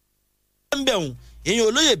ń bẹ̀hùn ìyẹn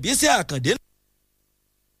olóyè Bísí Àkàndé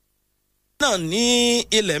náà ní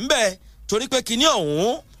ilẹ̀ ń bẹ̀ torí pé kinní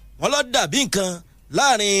ọ̀hún wọ́n lọ dàbí nǹkan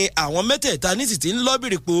láàrin àwọn mẹ́tẹ̀ẹ̀ta ní sì ti ń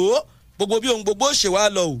lọ́bìrì pò gbogbo bí ohun gbogbo ṣe wá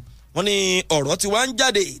lọ o wọ́n ní ọ̀rọ̀ tí wá ń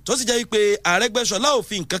jáde tó sì jẹ́ wípé Arẹ́gbẹ́ṣọlá ò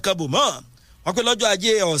fi nǹkan kan bò mọ́ wọ́n pé lọ́jọ́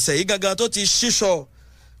ajé ọ̀sẹ̀ yìí gangan tó ti ṣíṣọ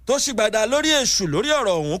tó ṣìgbàdà lórí èṣù lórí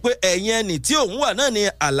ọ̀rọ̀ ọ̀hún pé ẹ̀yìn ẹni tí òun wà náà ni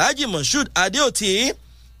Alhaji Moshood Adéòtí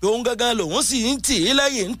òun gangan lòun sì ń tì í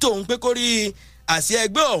lẹ́yìn ń tòun pé kó rí àsíá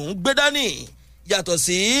ẹgbẹ́ ọ̀hún gbé dání yàtọ̀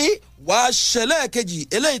sí wàá ṣẹlẹ̀ kejì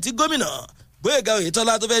eléyìí tí gómìnà Gbóyèga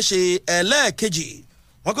Oyètọ́lá tó fẹ́ ṣe ẹlẹ́ẹ̀kejì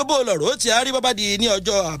wọ́n pé bó lọ̀rọ̀ ó ti àárí bábá di ní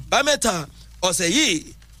ọjọ́ àbámẹ́ta ọ̀sẹ̀ yìí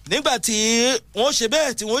nígbà tí wọ́n ṣe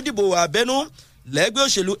bẹ́ẹ̀ tí wọ́n dìbò abẹ́nú lẹ́gbẹ́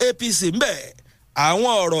òṣèlú APC ń bẹ̀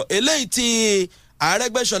àwọn ọ̀rọ̀ eléyìí tí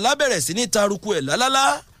Arẹ́gbẹ́ṣọlá bẹ̀rẹ̀ sí ní taruku ẹ̀ lálálá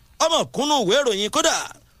ọmọkùnrin ìwé ìròyìn kódà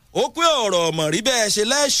ó pé ọ̀rọ̀ ọ̀mọ̀ rí bẹ́ẹ̀ ṣe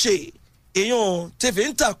lẹ́ṣẹ̀ ìyún tí fi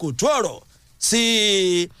ń takòtó ọ̀rọ̀ sí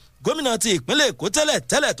gómìnà ti ìpínlẹ̀ Èkó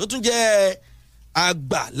tẹ́lẹ̀ tó tún jẹ́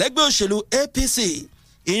àgbà lẹ́gbẹ́ òṣèlú APC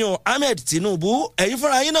ìyún Ahmed Tinubu ẹ̀yin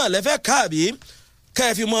fúnra yín náà lẹ́fẹ́ káàbí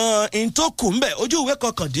kẹ́ẹ̀fì mọ ìntòkù ń bẹ̀ ojú ìwé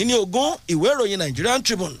 19 ìwé ìròyìn Nigerian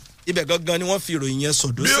Tribune ibẹ̀ gangan ni wọ́n fi ìròyìn yẹn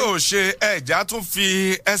sọ̀dọ̀ sí. bí ó ṣe ẹ̀já tún fi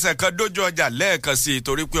ẹsẹ̀ kan dójú ọjà lẹ́ẹ̀kan sí i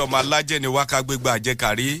torí pé ọmọ alájẹ ni wákà gbégbá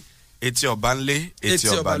àjẹkárí etí ọba ńlé etí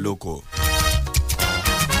ọba lóko.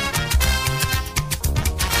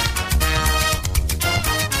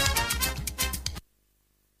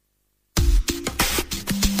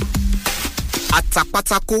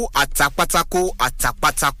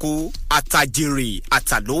 àtàpátákó àtàjèrè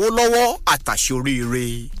àtàlówólọ́wọ́ àtàṣoríire.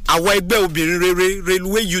 àwọn ẹgbẹ́ obìnrin rere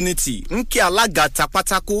Railway Unity ń kí alága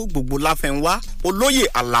àtàpátákó gbogbo láfẹnwá olóyè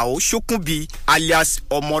Àlàó Ṣókúnbi alias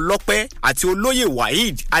Ọmọlọ́pẹ́ àti olóyè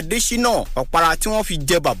Waheed Adésínà ọ̀pára tí wọ́n fi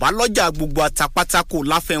jẹ bàbá lọ́jà gbogbo àtàpátákó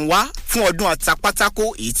láfẹnwá fún ọdún àtàpátákó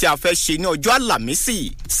èyí tí a fẹ́ ṣe ní ọjọ́ Àlàmísì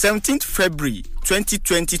 17th February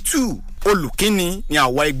 2022 olùkíni ni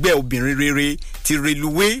àwa ẹgbẹ́ obìnrin rere ti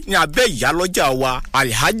Railway ní abẹ́ ìyálọ́jà wa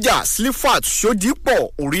Alhaja Slifat Ṣódípọ̀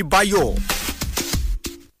Oríbáyọ̀.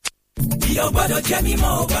 Ìyá gbọ́dọ̀ jẹ́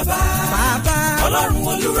mímọ́ bàbá. Ọlọ́run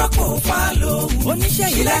olùrọ́pò fàlọ́. Oníṣẹ́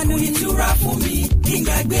ìlànà ìtura fún mi. Kí n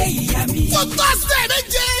gbàgbé ìyá mi. Fún tọ́sídẹ̀ẹ́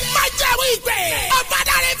méje. Májẹ̀mú ìgbẹ́.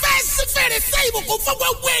 Ọ̀bàdàrẹ̀ fẹ́ sí fèrèsé ìbùkún fún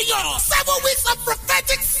gbogbo èèyàn. 7 weeks of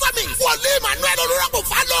prophetic summit. Wòlíì Emmanuel olùrọ́pò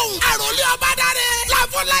fàlọ́. Àròlé ọ̀bàdàrẹ̀.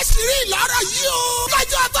 Láfọláṣírí ìlọ́rọ̀ yìí o.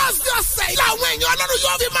 Lọ́jọ́ tọ́sídẹ̀ẹ́ ọ̀sẹ̀ yìí. Làwọn èèyàn ọlọ́run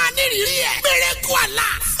yóò fi máa ní ìrírí ẹ̀. Miracle àlá.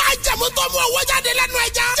 Májẹ̀mú tó mú owó jáde lẹ́nu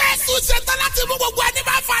ẹja. Jésù ṣetán láti mú gbogbo ẹni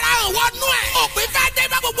bá farahàn wọnú ẹ̀. Òpin fẹ́ dé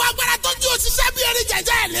bá gbogbo agbára tó ju yóò ṣiṣẹ́ bí erin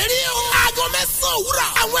jẹjẹ lérí o. aago mẹ́sàn-án òwúrọ̀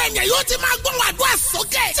àwọn èèyàn yóò ti máa gbọ́ àdúrà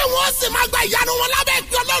sókè tí wọ́n sì máa gba ìyanu wọn lábẹ́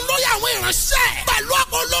ìpè Ọlọ́run lórí àwọn ìránṣẹ́ pẹ̀lú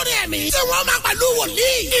ọ̀pọ̀ olórin ẹ̀mí tí wọ́n máa pẹ̀lú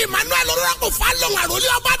wòlíì Emmanuel olórọ́kọ̀ fálọ́hùn àròlé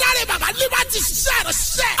ọbádáre bàbá Liberty ṣiṣẹ́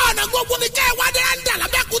ìránṣẹ́ ọ̀nà gbogbo ní kẹ́ wádìí rẹ̀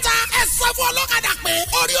lábẹ́kúta ẹ sọ fún ọlọ́kadà pé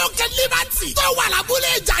orí òkè Liberty tó wà lábúlé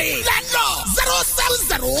ìjàyè lẹ́nà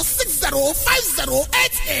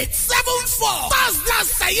 07060508874 thursday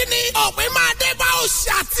sẹ́yìn ní òpin máa dé bá òṣì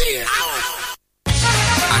àti ìràwọ̀.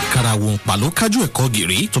 àkàrà wo pàló kájú ẹ̀kọ́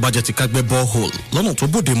gírí tó bá jẹ́ ti kágbẹ́ borehole lọ́nà tó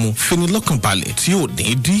bóde mu fini lọ́kàn balẹ̀ tí ò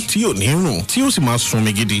ní dí tí ò ní rùn tí ó sì máa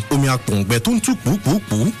sunmi gidi omi apòǹgbẹ tó ń tú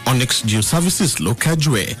pùpùpù Onyx Geoservices ló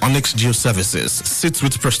kájú ẹ̀. Onyx Geoservices sits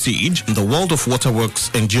with prestige in the world of waterworks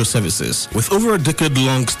and geoservices with over a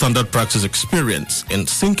decade-long standard practice experience in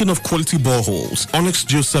sinking of quality boreholes. Onyx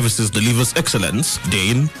Geoservices delivers excellence day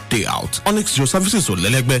in, day out. Onyx Geoservices ò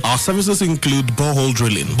lẹ́lẹ́gbẹ́. Our services include borehole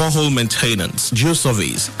drilling, borehole maintenance,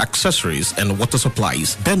 geosurveys, accessories and water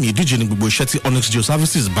supplies. Bẹ́ẹ̀ni ìdíje ní gbogbo iṣẹ́ tí Onyx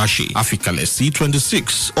Geoservices bá ṣe. Àfikàlẹ̀ sí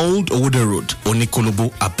 26 Old Owode Road,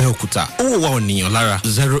 Oníkólóbó, Abẹ́òkúta. Ó wà ònìyàn lára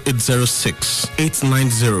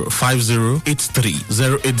 0806-890-5083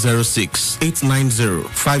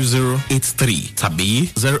 0806-890-5083 tàbí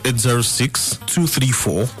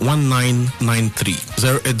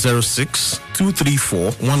 0806-234-1993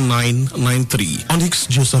 0806-234-1993. Onyx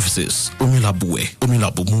Geoservices, Omilabuwe,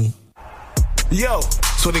 Omilabumu. Yo,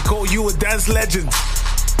 so they call you a dance legend.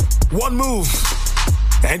 One move,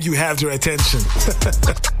 and you have their attention.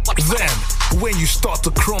 Then, when you start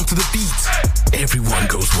to crumb to the beat, everyone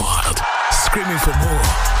goes wild, screaming for more.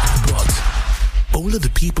 But only the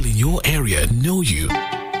people in your area know you.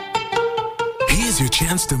 Here's your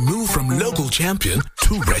chance to move from local champion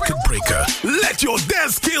to record breaker. Let your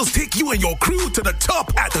dance skills take you and your crew to the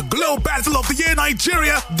top at the Glow Battle of the Year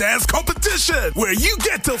Nigeria Dance Competition, where you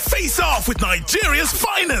get to face off with Nigeria's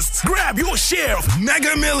finest. Grab your share of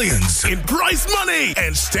mega millions in prize money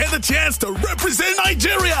and stand a chance to represent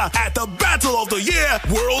Nigeria at the Battle of the Year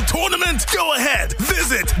World Tournament. Go ahead,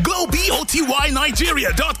 visit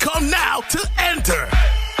glowbotynigeria.com now to enter.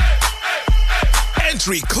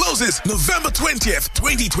 Entry closes November 20th,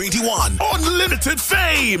 2021. Unlimited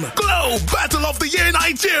fame. Glow Battle of the Year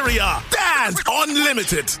Nigeria. Dance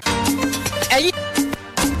Unlimited.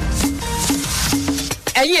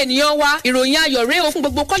 ẹ̀yin ènìyàn wa ìròyìn ayọ̀ rèé o fún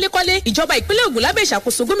gbogbo kọ́lékọ́lé ìjọba ìpínlẹ̀ Ògùn lábẹ́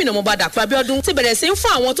ìṣàkóso gómìnà Mọ́bà Dàpọ̀ Abíọ́dún ti bẹ̀rẹ̀ sí ń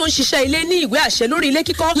fún àwọn tó ń ṣiṣẹ́ ilé ní ìwé àṣẹ lórí ilé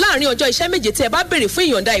kíkọ́ láàrin ọjọ́ iṣẹ́ méje tí ẹ bá béèrè fún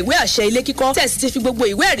ìyọ̀ǹda ìwé àṣẹ ilé kíkọ́ tẹ̀sí ti fi gbogbo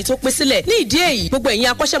ìwé ẹ̀rí tó pé sílẹ̀ ní ìdí èyí gbogbo ẹ̀yin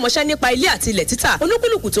akọ́ṣẹ́mọṣẹ́ nípa ilé àti ilẹ̀ títà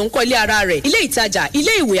olúkúlùkù tó ń kọ́ ilé ara rẹ̀ ilé ìtajà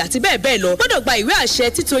ilé ìwé àti bẹ́ẹ̀ bẹ́ẹ̀ lọ gbọ́dọ̀ gba ìwé àṣẹ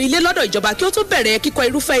títò ilé lọ́dọ̀ ìjọba kí ó tó bẹ̀rẹ̀ kíkọ́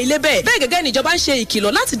irúfẹ́ ilé bẹ́ẹ̀ bẹ́ẹ̀ gẹ́gẹ́ ni ìjọba ń ṣe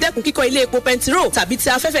ìkìlọ̀ láti dẹ́kun kíkọ́ ilé epo pẹntiró tàbí ti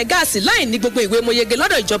afẹ́fẹ́ gáàsì láì ní gbogbo ìwé mọyege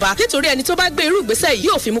lọ́dọ̀ ìjọba nítorí ẹni tó bá gbé irú ìgbésẹ̀ yìí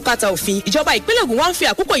yóò fi mú kàtà òfin ìjọba ìpínlẹ̀ Ògùn wá ń fi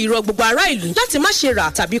àkókò yìí rọ gbogbo ará ìlú láti má ṣe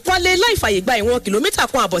rà tàbí kọ́lé láì fàyè gba ìwọ̀n kìlómítà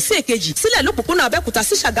kan àbọ̀ sí èkejì sílẹ̀ lópòpónà Abẹ́òkúta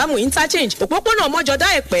sí Ṣàgámù interchange òpópónà Mọ́jọ́dá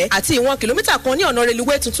Ẹ̀pẹ́ àti ìwọ̀n kìlómítà kan ní ọ̀nà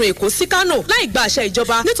reluwé tuntun Èkó sí Kánò láì gba àṣẹ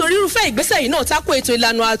ìjọba nítorí irúfẹ́ ìgbésẹ̀ yìí náà tako ètò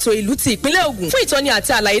ìlànà ààtò ìlú ti ìpínlẹ̀ Ògùn fún ìtọ́ni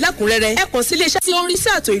àti àlàyé lẹ́kùnrẹ́rẹ́ ẹ kàn sí iléeṣẹ́ tí ó ń rí sí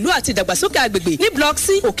ààtò ìlú àti ìdàgbàsókè agbègbè ní block C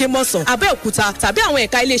Òkèmọ́sàn Abẹ́òkúta tàbí àwọn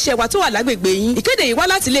ẹ̀ka iléeṣẹ́ wa tó wà lágbègbè yín ìkéde yìí wá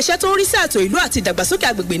láti iléeṣẹ́ tó ń rí sí ààtò ìlú àti ìdàgbàsókè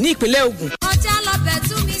agbègbè ní ìpínlẹ̀ Ògùn. ọjà lọbẹ̀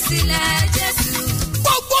tú mi sílẹ̀ Jésù.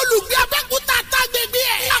 gbogbo olùgbé Abẹ́òkúta tágbègbè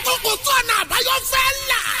ẹ̀ àkókò tó ọ̀nà àbáyọ fẹ́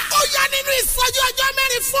là. ó yá nínú ìsọjí ọjọ́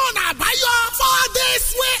mẹ́rin fún ọ̀nà àbáyọ 4 days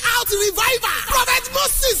way out revival. Prophet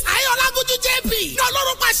Moses Ayọ̀lágójú JP ní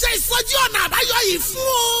Ọlọ́run pàṣẹ ìsọjí ọ̀nà àbáyọ yìí fún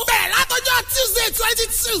o. bẹ̀rẹ̀ látọjọ́ Tuesday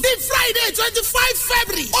 22 ní Friday 25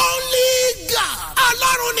 February. Only God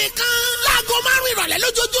Ọlọ́run nìkan. láago 5 ìrọ̀lẹ́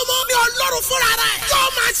lójoojúmọ́ ní Ọlọ́run fúnra rẹ̀. yóò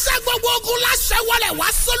máa ṣẹ́ gbogbo ogun láṣẹ wọlé wá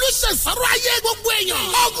solution sọ̀rọ̀ ayé gbogbo èèyàn.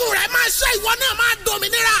 ogun rẹ̀ máa ṣẹ́ ìwọ náà máa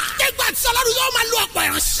dominira. nígbà tí Ọlọ́run yóò máa lo ọ̀pọ̀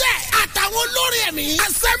ìránṣẹ́ àtàwọn olórin ẹ̀mí.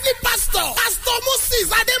 Assembly pastor Moses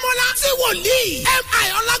Adémọ́lá tí wòlíì M.I.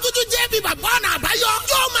 Ọlágójú JP bàbá ọ̀nà àbáyọ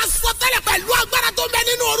yóò máa sọ tẹ́lẹ̀ pẹ̀lú agbára tó ń bẹ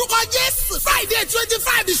nínú orúkọ Jésù. Friday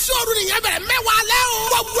 25 ìṣòro nìyẹn bẹ̀rẹ̀ 10 alẹ́ o.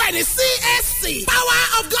 gbogbo ẹ̀ ní CAC Power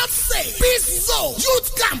of God Say Peace Zone Youth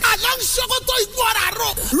Camp along Sokoto Ìgbọ́ra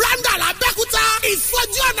Road Randall Abẹ́òkúta.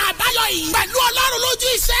 ìsọjí ọ̀nà àbáyọ yìí pẹ̀lú Ọlọ́run lójú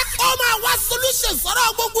iṣẹ́ ó máa wá solution sọ̀rọ̀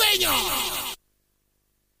gbogbo èèyàn.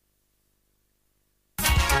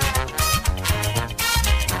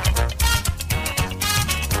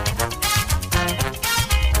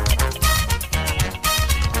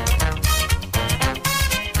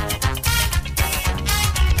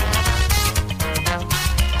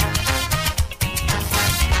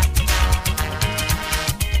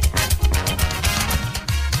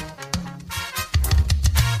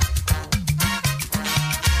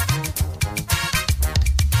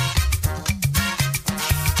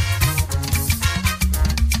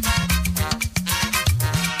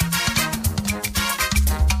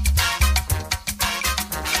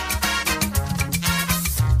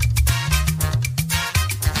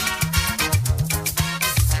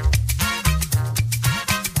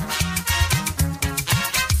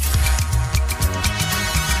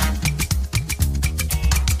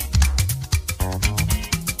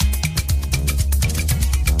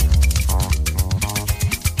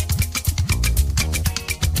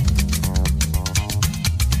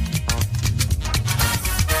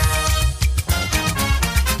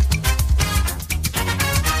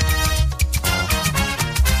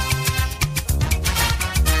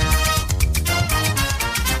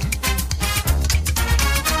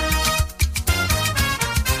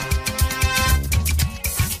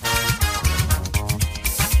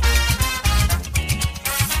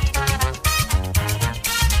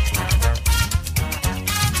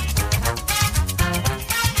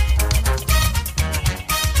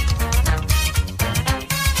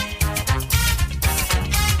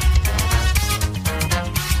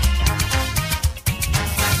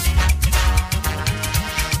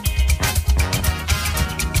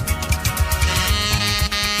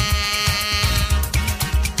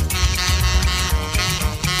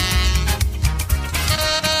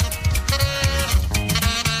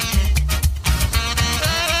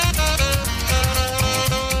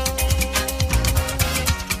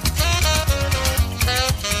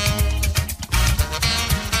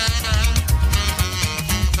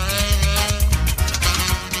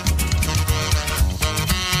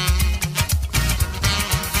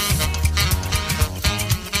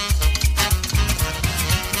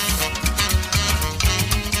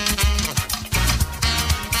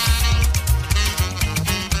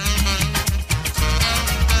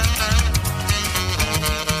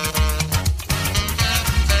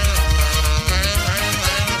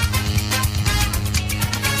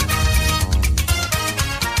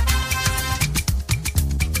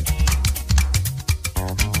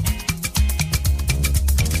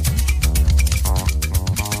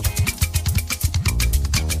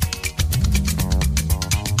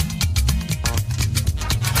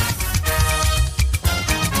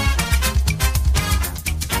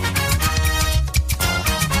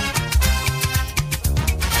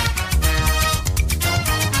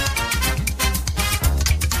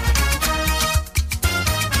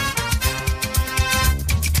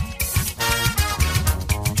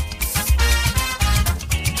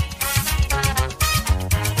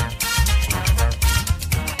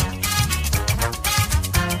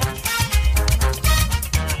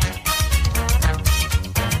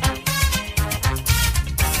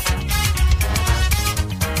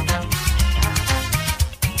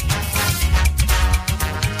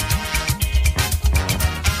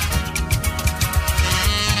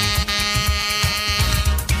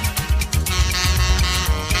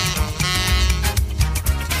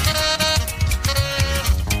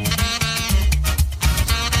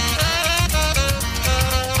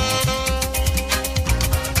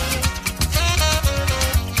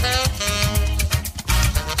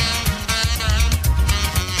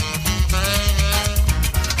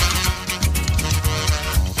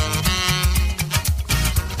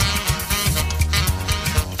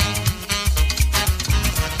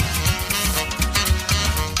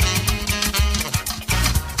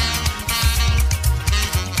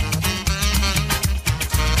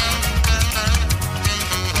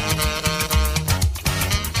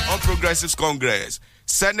 Progressives Congress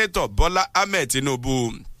Senator Bọ́lá Ahmed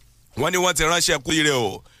Tinubu wọ́n ní wọ́n ti ránṣẹ́ kú ire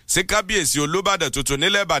o sí kábíyèsí Olúbàdàn tuntun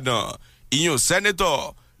nílẹ̀ Ìbàdàn ìyún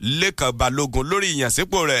Senator Lékan Balógun lórí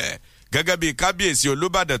ìyànsípò rẹ̀ gẹ́gẹ́ bí kábíyèsí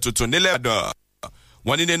Olúbàdàn tuntun nílẹ̀ Ìbàdàn.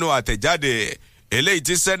 Wọ́n ní nínú àtẹ̀jáde eléyìí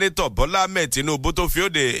tí Senator Bọ́lá Ahmed Tinubu tó fi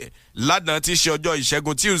òde lánàá tí ṣe ọjọ́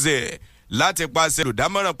Ìṣẹ́gun Tuesday láti pàṣẹ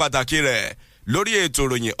olùdámọ̀ràn pàtàkì rẹ̀ lórí ètò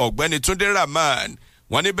ìròyìn ọ̀gbẹ́ni Túndé Rahman.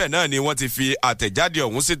 Wọ́n níbẹ̀ náà ni wọ́n ti fi àtẹ̀jáde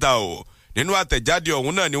ọ̀hún síta o. Nínú àtẹ̀jáde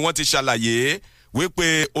ọ̀hún náà ni wọ́n ti ṣàlàyé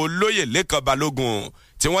wípé olóyè Lékan Balógun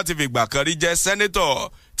tí wọ́n ti fi gbà kan rí jẹ́ sẹ́nẹ́tọ̀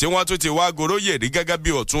tí wọ́n tún ti wá goróyè rí gẹ́gẹ́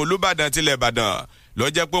bí ọ̀tún Olúbàdàn tilẹ̀ Ìbàdàn ló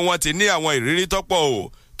jẹ́ pé wọ́n ti ní àwọn ìrírí tọ́pọ̀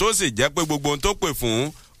o tó sì jẹ́ pé gbogbo ohun tó pè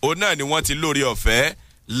fún òun náà ni wọ́n ti lórí ọ̀fẹ́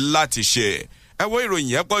láti ṣe. Ẹ wo ìròyìn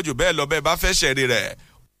yẹn pọ̀ jù bẹ́ẹ̀ lọ bẹ́ẹ̀ bá fẹ́ ṣẹ̀rí rẹ̀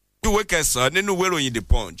ìwé kẹsàn-án nínú ìwé ìròyìn The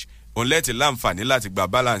Punch òun lẹ́tì láǹfààní láti gba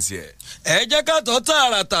balance ẹ̀. ẹ jẹ́ ká tọ́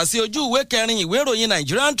tààràtà sí ojú ìwé kẹrin ìwé ìròyìn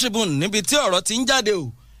Nigerian Tribune níbi tí ọ̀rọ̀ ti ń jáde o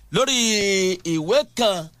lórí ìwé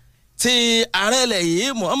kan tí ààrẹ ilẹ̀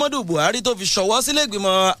yìí Muhammadu Buhari tó fi ṣọwọ́ sílé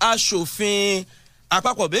ìgbìmọ̀ aṣòfin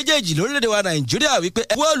àpapọ̀ méjèèjì lórílẹ̀‐èdè wa Nàìjíríà wípé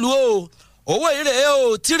ẹ wọ́ọ̀lù o owó ìrè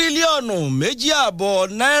o tírílíọ̀nù 2.5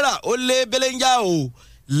 náírà ó lé belenja o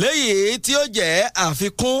léyìí tí ó jẹ́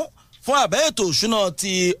àfikún fún àbẹ́ ètò òṣùnà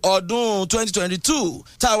ti ọdún 2022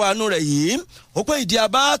 táwa nù rẹ̀ yìí ó pé ìdí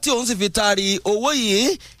abá tí òun sì fi taari owó yìí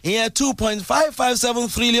ìyẹn 2.557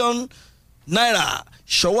 trillion naira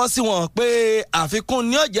ṣọwọ́ sí wọn pé àfikún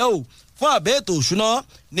ní ọ̀jẹ́ o fún àbẹ́ ètò òṣùnà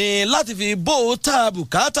ní láti fi bó o ta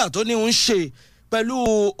bùkátà tó ní ń ṣe pẹ̀lú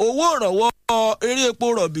owó ìrànwọ́ eré epo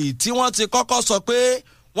rọ̀bì tí wọ́n ti kọ́kọ́ sọ pé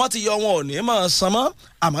wọ́n ti yọ wọn ò ní máa san mọ́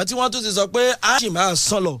àmọ́ tí wọ́n tún ti sọ pé a sì máa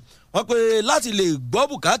san lọ wọ́n pé láti lè gbọ́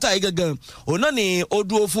bùkátà yìí gangan òun náà ni ó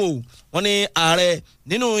dúró fún o wọ́n ní ààrẹ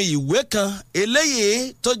nínú ìwé kan eléyìí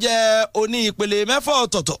tó jẹ́ oní ìpele 6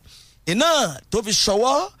 ọ̀tọ̀ọ̀tọ̀ iná tó fi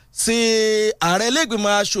ṣọwọ́ sí ààrẹ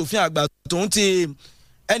ilégbìmọ̀ aṣòfin àgbà tòun ti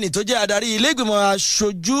ẹni tó jẹ́ adarí ilégbìmọ̀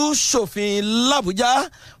aṣojú ṣòfin l'Àbújá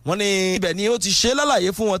wọ́n ní ibẹ̀ ni ó ti ṣe lálàyé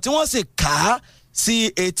fún wọn tí wọ́n sì kà á sí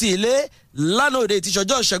etí ilé lánàá òde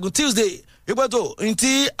ìtìṣọjọ́ Ìṣẹ́gun Tuesday wípé tó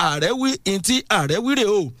ntí ààrẹ wí rè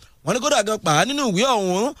o wọ́n ní kódà gan pa nínú ìwé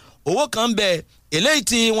ọ̀hún owó kan bẹ eléyìí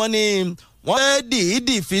tí wọ́n ní wọ́n fẹ́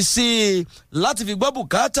dìídì fi sí i láti fi gbọ́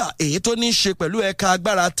bùkátà èyí tó ní í ṣe pẹ̀lú ẹ̀ka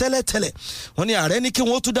agbára tẹ́lẹ̀tẹ́lẹ̀ wọ́n ní ààrẹ ní kí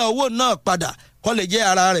wọ́n tún dá owó náà padà kó lè jẹ́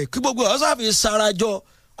ara rẹ̀ kí gbogbo ọ̀sán fi sarajọ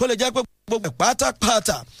kó lè jẹ́ pé gbogbo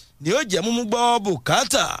pátápátá ni ó jẹ́ múmú gbọ́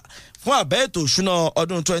bùkátà fún àbẹ́ ètò òṣùnà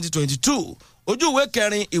ọdún 2022 ojú ìwé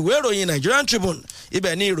kẹrin ìwé ìròyìn Nigerian Tribune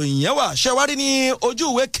ibẹ̀ ni ìròyìn yẹn wà ṣẹ́wárí ní ojú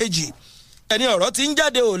ìwé kejì ẹni ọ̀rọ̀ ti ń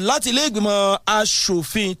jáde o láti ilé ìgbìmọ̀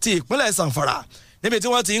aṣòfin ti ìpínlẹ̀ Zamfara níbi tí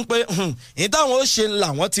wọ́n ti ń pé ní táwọn ó ṣe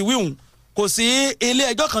làwọn ti wíhùn kò sí ilé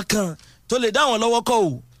ẹjọ́ kankan tó lè dá wọn lọ́wọ́ kọ́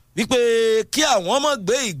o wípé kí àwọn má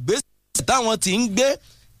gbé ìgbésẹ̀ táwọn ti ń gbé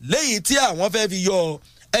léyìí tí àwọn fẹ́ fi yọ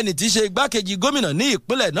ẹni tí í ṣe igbákejì gómìnà ní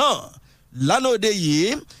ìpínlẹ̀ náà lánàá òde yìí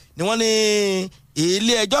ni wọ́n ní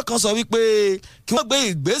ilé ẹjọ́ kan sọ wípé kí wọ́n gbé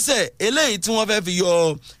ìgbésẹ̀ eléyìí tí wọ́n fẹ́ fi yọ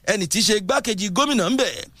ẹni tí í ṣe igbákejì gómìnà ń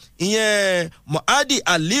bẹ̀ ìyẹn Mohadi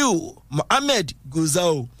Aliu Mohammed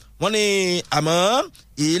Guzau wọ́n ní àmọ́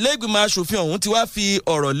ilé ìgbìmọ̀ aṣòfin ọ̀hún ti wá fi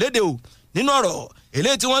ọ̀rọ̀ léde o nínú ọ̀rọ̀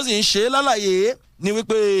eléyìí tí wọ́n sì ń ṣe lálàyé ni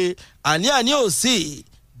wípé àní-àní ò sí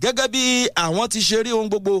gẹ́gẹ́ bí àwọn ti ṣe rí ohun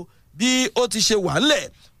gbogbo bí ó ti ṣe wà ńlẹ̀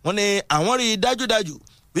wọ́n ní àwọn rí dájúdájú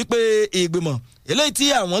wípé ìgbìmọ̀ eléyìí tí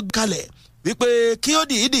àwọn kalẹ̀ wípé kí ó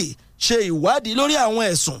dìídì ṣe ìwádìí lórí àwọn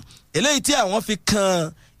ẹ̀sùn eléyìí tí àwọn fi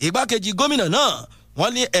kan igbákejì gómìnà náà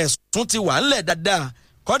wọ́n ní ẹ̀sùn ti wà ńlẹ̀ dáadáa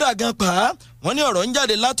kọ́dà gan pa wọ́n ní ọ̀rọ̀ ń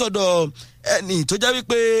jáde látọ̀dọ̀ ẹni tó jẹ́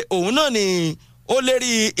wípé òun náà ni ó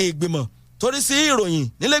lérí ìgbìmọ̀ torí sí ìròyìn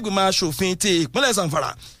nílẹ̀gbìmọ̀ aṣòfin ti ìpínlẹ̀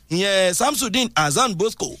Zamfara ìyẹn Samsudeen Hasan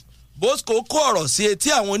Bosco kó ọ̀rọ̀ sí etí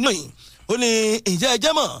àwọn oníròyìn ó ní ìjẹ́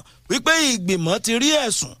ẹjẹ́ mọ̀ wípé ìgbìmọ̀ ti rí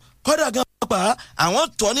ẹ̀sùn kọ́dà gan pa àwọn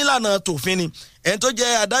tọ́ nílànà tòfin ni ẹni tó jẹ́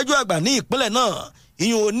adájọ́ àgbà ní ìpínlẹ̀ náà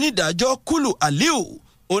ìyẹn onídàájọ́ Kulu Aliu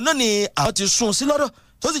òun náà ni àwọn ti sún sí lọ́dọ̀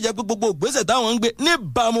tó sì jẹ́ pé gbogbo ìgbésẹ̀ táwọn ń gbé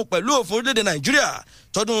níbàámu pẹ̀lú òfin orílẹ̀-èdè Nàìjíríà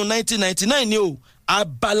tọdún 1999 ni o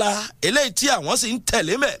abala eléyìí tí àwọn sì ń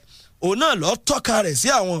tẹ̀lé mẹ́ òun náà lọ tọ́ka rẹ̀ sí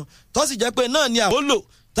àwọn tó sì jẹ́ pé náà ni àwọn lò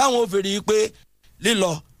táwọn ò fèrè pé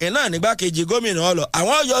lílọ iná nígbàkejì gómìnà ọlọ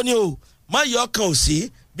àwọn yọ ni o má yọ kan ò sí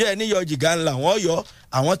bí ẹni yọ jìgá ńlá àwọn yọ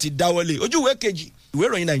àwọn ti dáwọ́lé ojú ìwé kejì ìwé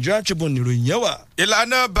ìròyìn Nigerian Tribune ìròyìn yẹn wà.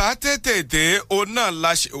 ìlànà bá tètè òun náà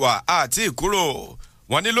láṣẹwà àti ìkúrò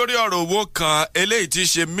wọ́n ní lórí ọ̀rọ̀ owó kan eléyìí ti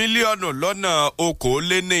ṣe mílíọ̀nù lọ́nà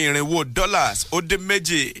 $240 ó dín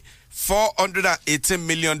méjì $418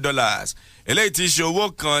 million eléyìí ti ṣe owó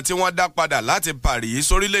kan tí wọ́n dá padà láti Paris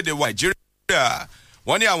sórílẹ̀-èdè Nàìjíríà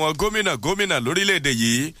wọ́n ní àwọn gómìnà lórílẹ̀-èdè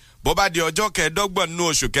yìí bó bá di ọjọ́ kẹẹ̀ẹ́dọ́gbọ̀n nínú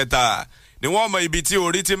oṣù kẹta ni wọ́n mọ ibi tí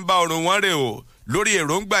orí ti ń bá ọrùn wọn rè o lórí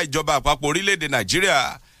èròǹgbà ìjọba àpapọ̀ orílẹ̀-èdè nàìjíríà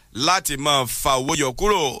láti máa fa owó yọ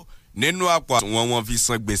kúrò nínú àpò àsùnwọ̀n wọn fi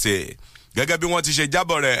san gbèsè. Gẹ́gẹ́ bí wọ́n ti ṣe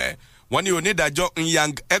jábọ̀ rẹ̀ wọ́n ní onídàájọ́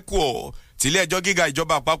Nyang Ekwo tilé ẹjọ́ gíga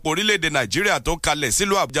ìjọba àpapọ̀ orílẹ̀-èdè nàìjíríà tó kalẹ̀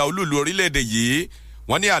sílùú àbújá olúùlú orílẹ̀-èdè yìí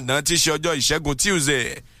wọ́n ní àná ti ṣe ọjọ́ ìṣẹ́gun Tuesday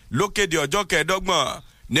ló kéde ọjọ́ kẹẹ̀ẹ́dọ́gbọ̀n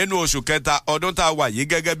nínú oṣù kẹta ọdún tá a wà yìí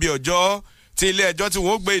gẹ́gẹ́ bí ọjọ́ tí ilé ẹjọ́ tí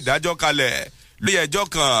wọ́n gbé ìdájọ́ kalẹ̀ lórí ẹjọ́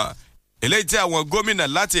kan eléyìí tí àwọn gómìnà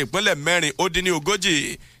láti ìpínlẹ̀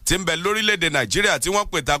 40 ti ń bẹ lórílẹ̀‐èdè nàìjíríà tí wọ́n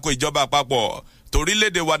pè tako ìjọba àpapọ̀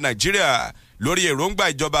torílẹ̀‐èdè wa nàìjíríà lórí èròǹgbà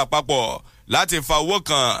ìjọba àpapọ̀ láti fa owó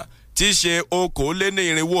kan tí í ṣe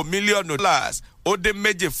 $240 mílíọ̀nù ó dé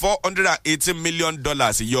méjì $418 million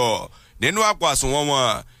yọ nínú àpò àsùnwọ̀n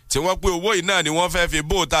wọn tí wọ́n pé owó yìí náà ni wọ́n fẹ́ fi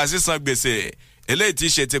bó ta sísan gbèsè eléyìí tí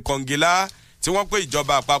ṣe ti kọngilá tí wọ́n pé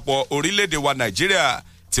ìjọba àpapọ̀ orílẹ̀‐èdè wa nàìjíríà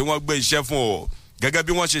tí wọ́n gbé iṣẹ́ fún o gẹ́gẹ́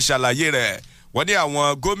bí wọ́n ṣe ṣàlàyé rẹ̀ wọ́n ní àwọn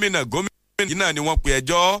gómìnà yìí náà ni wọ́n pe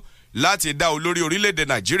ẹjọ́ láti dá olórí orílẹ̀‐èdè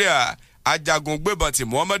nàìjíríà ajagun gbébọn tí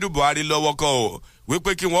muhammadu buhari lọ́wọ́ kọ́ o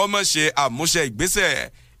wípé kí wọ́n má ṣe àmúṣe ìgbésẹ̀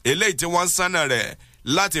eléyìí tí wọ́n ń sánà rẹ̀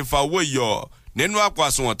láti fa owó ìyọ̀ nínú àpò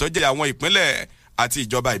àsùnwọ̀n tó jẹ́ àwọn ìpínlẹ̀ àti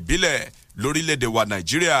ìjọba ìbílẹ̀ lórílẹ̀‐èdè wa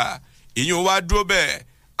nàìjíríà. ìyún wa dúró bẹ́ẹ̀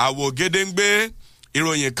àwògede ń gbé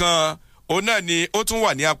ìròyìn kan òun náà ni ó tún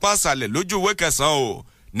wà ní apá àṣàlẹ̀ lójú ìwé 9 o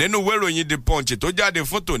nínú ìwé ìròyìn The Punch tó jáde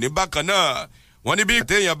fún tòní bákan náà wọ́n ní bí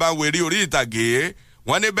téèyàn bá ń wèrí orí ìtàgé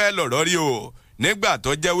wọ́n ní bẹ́ẹ̀ lọ̀rọ̀ rí o nígbà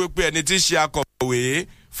tó jẹ́ wípé ẹni tí í ṣe akọ̀wé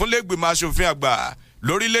fúnlẹ́gbìmọ̀ aṣòfin àgbà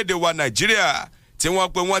lórílẹ̀‐èdè wa nàìjíríà tí wọ́n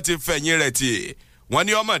pé wọ́n ti fẹ̀yìn rẹ̀ tì wọ́n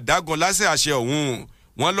ní ọmọ dágun lásẹ̀ àṣẹ ọ̀hún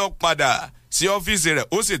wọ́n lọ padà sí ọ́fíìsì rẹ̀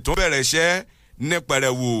ó sì tún bẹ̀rẹ̀ iṣẹ́ ní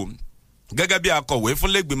pẹrẹwu gẹ́gẹ́ bí akọ̀wé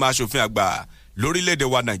fúnlẹ́gbìmọ̀ aṣòfin àgbà lórílẹ̀‐èdè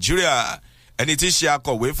wa nàìjíríà ẹni tí í ṣe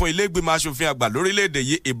akọ̀wé fún ilé-ìgbìmọ̀ aṣòfin àgbà lórílẹ̀‐èdè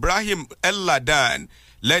yìí Ibrahim El-Ladan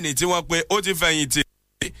lẹ́ni tí wọ́n pé ó ti fẹ̀yìntì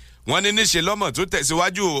wọ́n ní níṣe lọ́mọ̀ tó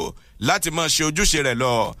tẹ̀síwájú láti máa ṣe ojúṣe rẹ̀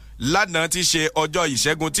lọ lánàá ti ṣe ọjọ́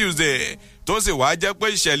ìṣẹ́gun Tuesday tó sì wáá jẹ́ pé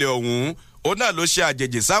ìṣẹ̀lẹ̀ ọ̀hún ó náà ló ṣe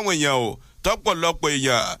àjèjì sáwọn èèyàn o tọ́pọ̀lọpọ̀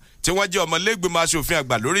èèyàn tí wọ́n jẹ́ ọmọ ilé-ìgbìmọ̀ aṣòfin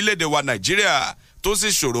àgbà lórílẹ̀‐èdè wa nàìjíríà tó sì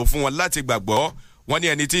ṣòro fún wọn láti gbàgbọ́ wọ́n ní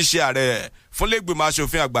ẹni tí í ṣe ààrẹ fún ilé-ìgbìmọ̀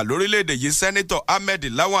aṣòfin àgbà lórílẹ̀‐èdè yìí Sẹ́nítọ̀ Ahmed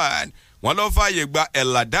Lawan wọ́n ló fààyè gba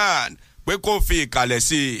El-Ladan pé kó fi ìkàlẹ̀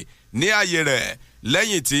sí i ní ààyè rẹ̀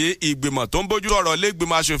lẹ́yìn tí ìgbìmọ̀ tó ń bójú ọ̀rọ̀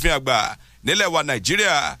ilé-ìgbìmọ̀ aṣòfin àgbà nílẹ̀ wa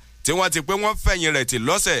nàìjíríà tí wọ́n ti pé wọ́n fẹ̀yìn rẹ̀ tì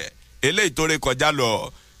lọ́sẹ̀ eléyìí tó ré kọjá lọ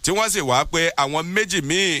tí wọ́n sì wá pé àwọn méjì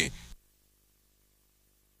míì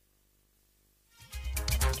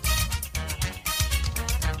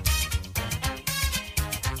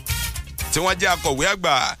tí wọ́n jẹ́ akọ̀wé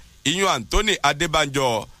àgbà iyun Anthony Adébánjọ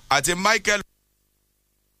àti Michael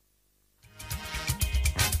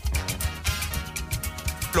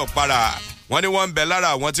lọ́pàrà wọ́n ní wọ́n ń bẹ lára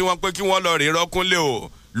àwọn tí wọ́n pé kí wọ́n lọ rí rọ́kúnlé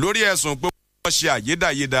o lórí ẹ̀sùn pé wọ́n ṣe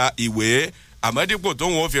àyédàyédà ìwé àmọ́ dípò tó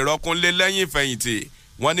wọn ò fi rọ́kúnlé lẹ́yìn ìfẹ̀yìntì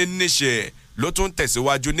wọ́n ní níṣe ló tún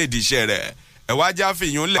tẹ̀síwájú nídìí iṣẹ́ rẹ̀ ẹ̀wájà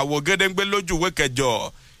fìyún lẹ̀ àwọ̀ gédéǹgbé lójú ìwé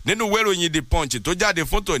 9 nínú ìwé ìròyìn The Punch tó jáde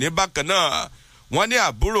fún tòní bákan náà wọ́n ní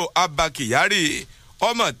àbúrò Abba Kyari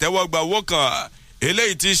ọmọ tẹ́wọ́ gba owó kan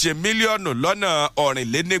eléyìí tí í ṣe mílíọ̀nù lọ́nà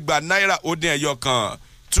ọ̀rìnlénígba náírà ó dín ẹyọ kan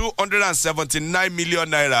 $279 million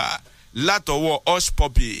látọwọ́ Hush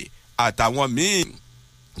Puppy àtàwọn míì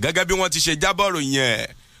gẹ́gẹ́ bí wọ́n ti ṣe jábọ̀ ròyìn ẹ̀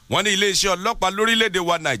wọ́n ní iléeṣẹ́ ọlọ́pàá lórílẹ̀‐èdè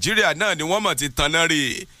wa nàìjíríà náà ni wọ́n mọ̀ ti tanná rí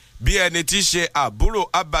bí ẹni tí í ṣe àbúrò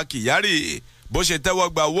Abba Kyari bó ṣe tẹ́wọ́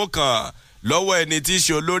gba owó kan lọ́wọ́ ẹni tí í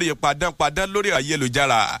ṣe olórí padànpadàn lórí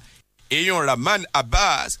ayélujára èèyàn Rahman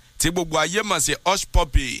Abbas tí gbogbo ayé mọ̀ sí Hush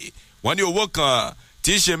Puppy wọ́n ní owó kan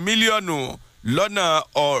tí í ṣe mílíọ̀nù lọ́nà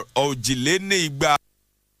òjìlénígba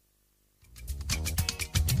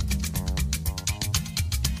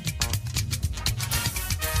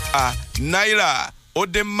náírà ó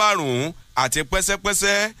dín 5 àti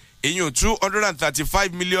pẹ́sẹ́pẹ́sẹ́ ìyún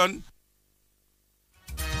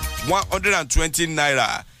 $235,120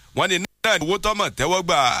 naira wọ́n ní náà owó tọ́mọ̀ tẹ́wọ́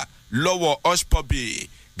gbà lọ́wọ́ Hush Puppy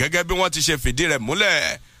gẹ́gẹ́ bí wọ́n ti ṣe fìdí rẹ̀ múlẹ̀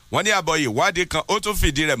wọ́n ní àbọ̀ ìwádìí kan ó tún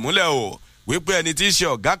fìdí rẹ̀ múlẹ̀ o wípé ẹni tí í ṣe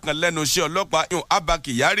ọ̀gá kan lẹ́nu iṣẹ́ ọlọ́pàá yún Abba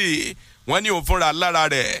Kyari wọ́n ní òun fúnra lára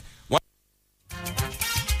rẹ̀ wọ́n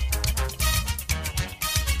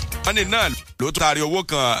ní náà ló tún taari owó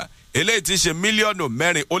kan eléyìí ti ṣe mílíọ̀nù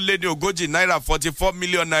 440 náírà $44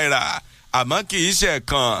 million àmọ́ kì í ṣe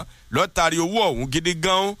kan ló taari owó ọ̀hún gidi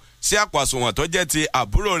gan sí àpò àsùnwọ̀n tó jẹ́ ti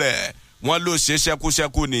àbúrò rẹ̀ wọ́n ló ṣe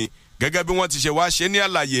ṣẹ́kúṣẹ́kú ni gẹ́gẹ́ bí wọ́n ti ṣe wá ṣe ní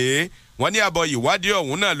àlàyé wọ́n ní àbọ̀ ìwádìí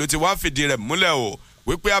ọ̀hún náà ló ti wá fìdí rẹ̀ múlẹ̀ o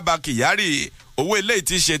wípé Abba Kyari owó eléyìí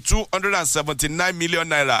ti ṣe $279 million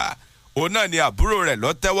òun náà ni àbúrò rẹ̀ ló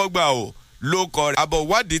tẹ́wọ́ gbà o ló kọ rẹ̀. àbọ̀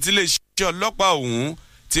wádìí tí lè ṣe ọlọ́pàá ọ̀hún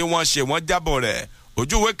tí wọ́n ṣe wọ́n jábọ̀ rẹ̀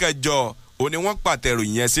ojú ìwé kẹjọ òní wọ́n pàtẹ́rù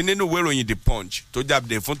yẹn sí nínú ìwé ìròyìn The Punch tó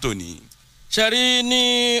jáde fún tòní. ṣẹ́rí ní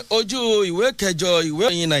ojú ìwé kẹjọ ìwé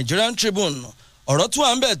ìròyìn Nigerian Tribune ọ̀rọ̀ tó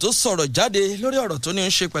wà ń bẹ̀ tó sọ̀rọ̀ jáde lórí ọ̀rọ̀ tó ní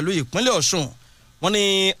í ṣe pẹ̀lú ìpínlẹ̀ Ọ̀ṣun wọ́n ní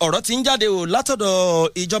ọ̀rọ̀ tí ń jáde o látọ̀dọ̀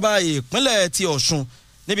ìjọba ìpínlẹ̀ ti Ọ̀ṣun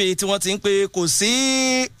níbi tí wọ́n ti ń pé kò sí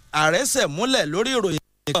àrẹ́sẹ̀ múlẹ̀ lórí ìròyìn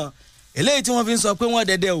kan eléyìí tí wọ́n fi ń sọ pé wọ́n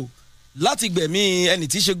dẹdẹ o láti gbẹ̀mí ẹni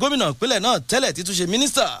tí í ṣe gómìnà ìpínlẹ̀ náà tẹ́lẹ̀ tí tún ṣe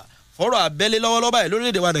mínísítà fọ́rọ̀ abẹ́lé lọ́wọ́lọ́wọ́ báyìí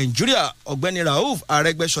lórílẹ̀‐èdè wa Nàìjíríà ọ̀gbẹ́ni Rauf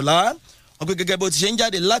Arẹ́gbẹ́ṣọlá wọ́n pé gẹ́gẹ́ bó ti ṣe ń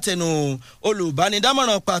jáde látẹnu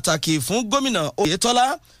olùbánidámọ̀ràn pàtàkì fún gómìnà Oyètọ́lá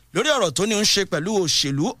lórí ọ̀rọ̀ tó ní ń ṣe pẹ̀lú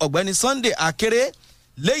òṣèlú ọ̀gbẹ́ni Sunday Akéré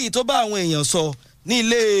léyìí tó bá àwọn èèyàn sọ ní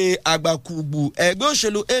ilé àgbàkùgbù ẹgbẹ́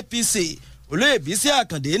òṣèlú APC olóyè Bísí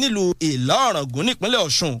Àkàndé nílùú Ìlá Ọ̀ràngún nípínlẹ̀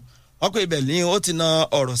Ọ̀ṣun wọ́n pé ibẹ̀ ni ó ti na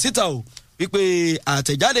ọ̀rọ̀ síta o wípé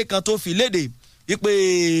àtẹ̀jáde kan tó fi léde wípé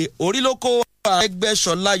orí ló kó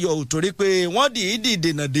Arẹ́gbẹ́ṣọlá yọ ò torí pé wọ́n dìídì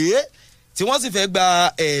dènà dé tí wọ́n sì fẹ́ gba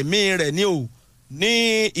ẹ̀mí rẹ̀ ní o ní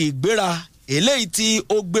ìgbéra eléyìí tí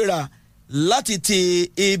ó gbéra láti ti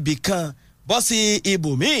ibì kan bọ́ sí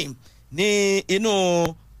ibòmíì ní inú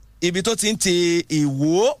ibi tó ti ń ti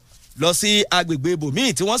Ìwó lọ sí agbègbè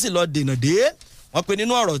ibòmíì tí wọ́n sì lọ dènà dé wọ́n pe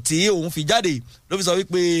nínú ọ̀rọ̀ tí òun fi jáde ló fi sọ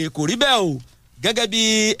wípé kò rí bẹ́ẹ̀ o gẹ́gẹ́ bí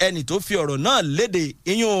ẹnì tó fi ọ̀rọ̀ náà léde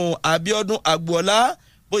iyún Abíọ́dún Agboola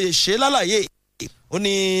bóyá ṣe lálàyé ó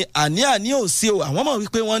ní àní ò sí o àwọn mọ̀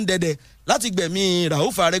wípé wọ́n ń dẹdẹ láti gbẹ̀mí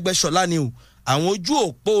Rauf Arẹ́gbẹ́ṣọlá ni o àwọn ojú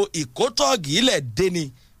òpó ìkótọ́ọ̀gì ilẹ̀ dé ni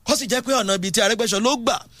kó sì jẹ́ pé ọ̀nà ibi tí Arẹ́gbẹ́ṣọlá ló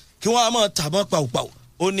gbà kí wọ́n á mọ̀ tàbọn pàùpàù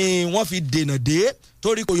ó ní wọ́n fi dènà dé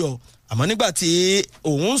torí kò yọ àmọ́ nígbà tí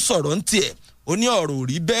òun sọ̀rọ̀ ń tiẹ̀ ó ní ọ̀rọ̀ ò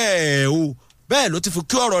rí bẹ́ẹ̀ o bẹ́ẹ̀ ló ti fi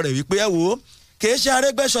kí ọ̀rọ̀ rẹ̀ wípé ẹ wo kìí ṣe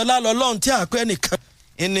Arẹ́gbẹ́ṣọlá lọ́lọ́run tí àpẹ́ nìkan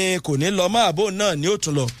ẹni kò ní lọ máa bò náà ní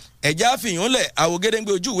òtún lọ ẹ̀já fìyúnlẹ̀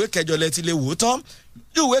àwògedengbe ojú ìwé kẹjọ lẹ ti lè wò ó tán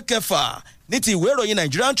ojú ìwé kẹfà ní ti ìwé ìròyìn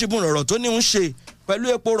Nigerian Tribune ọ̀rọ̀ tó ní ń ṣe pẹ̀lú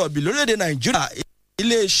epo rọ̀bì lórílẹ̀‐èdè Nàìjíríà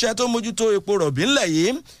iléeṣẹ́ tó mójútó epo rọ̀bì ńlẹ̀ yìí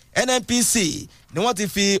NNPC ni wọ́n ti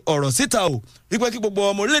fi ọ̀rọ̀ síta o wípé kí gbogbo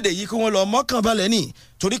ọmọ orílẹ̀‐èdè yìí kí wọ́n lọ mọ́kàn balẹ̀ ní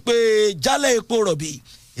torí pé jálẹ̀ epo rọ̀bì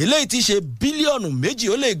eléyìí ti ṣe bílíọ̀nù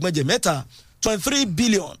 2.3 $23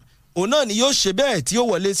 billion òun náà ni yóò ṣe bẹ́ẹ̀ tí ó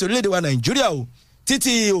wọlé sí orílẹ̀‐èdè wa Nàìjíríà o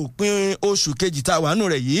títí òpin oṣù kejì tá a wà nù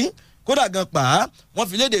rẹ̀ yìí kódà gan pa wọ́n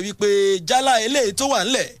fi léde wípé jálá eléyìí tó wà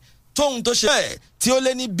ńlẹ̀ tóun tó ṣe bẹ́ẹ̀ tí ó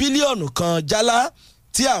lé ní bílíọ̀nù kan jálá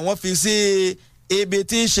tí àwọn fi sí ibi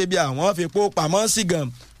tí í ṣe bí àwọn fi pó pamọ́ sí gan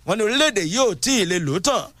wọ́n ní orílẹ̀‐èdè yìí ò tí ì lè lò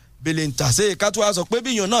tán bèlè ń tàṣe ká tó wá sọ pé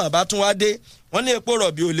bíyàn náà bá tún wá dé wọ́n ní epo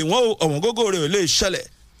rọ̀bì ò lè wọ́n ọ̀wọ́n gógó rẹ̀ ò lè ṣẹlẹ̀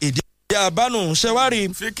ìdí àbánu ṣẹwárì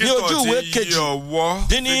ní ojú ìwé kejì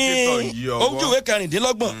dín ní ojú ìwé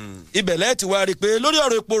kẹrìndínlọ́gbọ̀n ibẹ̀lẹ̀ ti wá rí i pé lórí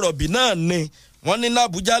ọ̀rọ̀ epo rọ̀bì náà ni wọ́n ní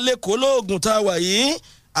l'Àbújá lẹ́kọ̀ọ́ lóògùn tá a wà yìí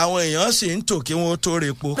àwọn èèyàn sì ń tò kí wọ́n tó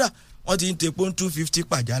repo wọ́n ti ń tepo 250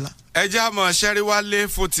 pàjálà. ẹ já mọ́ ṣẹ́rí wálé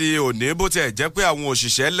fún ti òní bó tiẹ̀ jẹ́ pé àwọn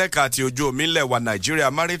òṣìṣẹ́ lẹ́ka ti ojú omi ńlẹ̀ wa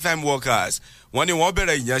Nigeria Maritime Workers wọ́n ní wọ́n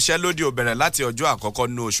bẹ̀rẹ̀ ìyanṣẹ́lódì ó bẹ̀rẹ̀ láti ọjọ́ àkọ́kọ́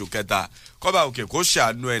ní oṣù kẹta kọ́ba òkè kó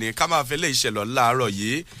ṣàánú ẹni ká máa fẹ́ lè ṣẹlọ láàárọ̀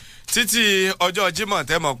yìí títí ọjọ́ Jímọ̀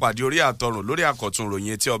tẹ́mọ̀ pàdé orí àtọrùn lórí àkọ́tún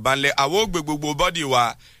ròyìn tí ọba ńlẹ̀ àwọn ògbé gbogbo bọ́dì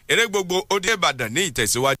wa eré gbogbo ó dé Ìbàdàn ní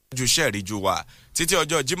ìtẹ̀síwájú sẹ́ẹ̀ríjú wa títí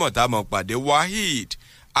ọjọ́ Jímọ̀ táwọn pàdé Waheed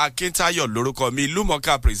Akíntayọ̀ lórúkọ mi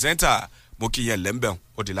ìlúmọ̀ọ́ká pírẹsẹ́ńtà mo kí yẹn lẹ́ńbẹ̀ọ́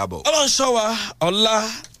ó di lábọ̀. ọlọ́nṣọ́ wa ọ̀la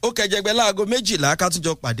ó kẹjẹgbẹ́ láago 12 ká tún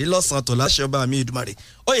jọ pàdé lọ́sàn-án tó láṣẹ ọba mi Ìdùmarè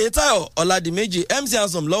Oyètáyọ̀ Ọládìméjì MC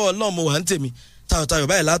Ansom lọ́wọ́ náà mo wà ń tèmi tayọ̀tayọ̀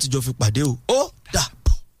báyìí láti jọ fi pàdé o ó dà.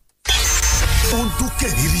 ó ń dún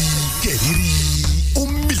kẹ̀rìírí ó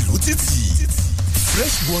ń mìlú títì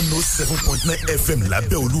Fresh 107.9 FM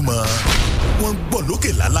lábẹ́ Olúmọ wọ́n ń gbọ́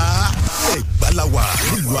lókè lálá Ẹ̀gbá la wà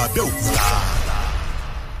nílùú Abẹ́òkúta.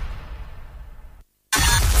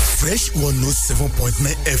 Fresh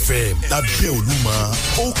 107.9 FM lábẹ́ Olúmọ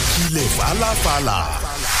ó kilẹ̀ fàlàfàlà.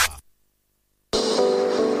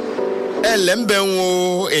 ẹ lẹ́ńbẹ̀ ń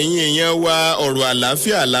wo ẹ̀yin èèyàn wa ọ̀rọ̀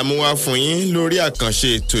àlàáfíà la mú wá fún yín lórí àkànṣe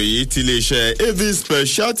ètò yìí ti iléeṣẹ́ Avis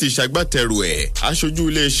Speciality ṣagbátẹrù ẹ̀ aṣojú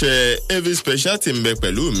iléeṣẹ́ Avis Speciality ń bẹ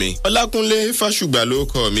pẹ̀lú mi Ọlákúnlé Fásùgbà ló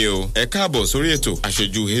kọ mi o ẹ káàbọ̀ sórí ètò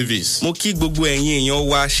aṣojú Avis. mo kí gbogbo ẹ̀yin èèyàn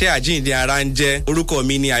wa ṣé àjíǹde ara ń jẹ́ orúkọ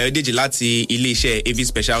mi ni Ayọ̀dèjì láti iléeṣẹ́ Avis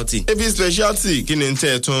Speciality. Avis Speciality kí ni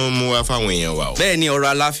tẹ́ ẹ tún mú wá fáwọn èèyàn wa o. bẹ́ẹ̀ ni ọ̀rọ̀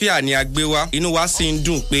àlàáfíà ni a gbé wá inú wa sì ń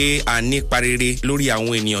dùn pé à ní parere lórí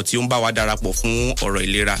àwọn ènìyàn tí ó ń bá wa wa darapọ̀ fún ọ̀rọ̀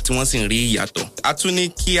ìlera tí wọ́n sì ń rí ìyàtọ̀. A tún ní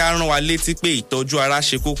kí a rán wa létí pé ìtọ́jú ara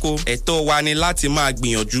ṣe kókó. Ẹ̀tọ́ wa ni láti máa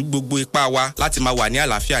gbìyànjú gbogbo ipá wa láti máa wà ní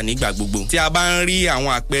àlàáfíà nígbà gbogbo. Tí a bá ń rí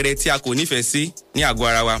àwọn àpẹẹrẹ tí a kò nífẹ̀ẹ́ sí ní àgọ́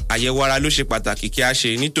ara wa, àyẹ̀wò ara ló ṣe pàtàkì kí a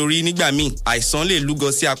ṣe, nítorí nígbà míì àìsàn lè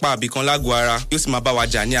lúgọ sí apá àbìkan lágọ̀ọ́ ara yóò sì máa bá wa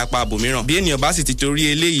jà ní apá àbòmíràn. Bí ènìyàn bá sì ti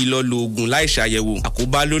torí eléyìí lọ lo oògùn láì ṣàyẹ̀wò,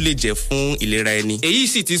 àkóbá ló lè jẹ́ fún ìlera ẹni. Èyí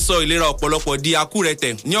sì ti sọ ìlera ọ̀pọ̀lọpọ̀ di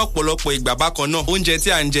akúrẹ̀tẹ̀. Ní ọ̀pọ̀lọpọ̀ ìgbà bákan náà, oúnjẹ tí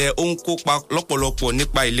à ń jẹ ó ń kópa lọ́pọ̀lọpọ̀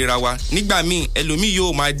nípa ìlera wa. Nígbà míì ẹlòmíì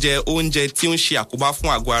yóò máa jẹ oúnjẹ tí ó ń ṣe àkóbá fún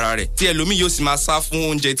àgọ́ ara rẹ̀, tí ẹlòmíì yóò sì máa sá fún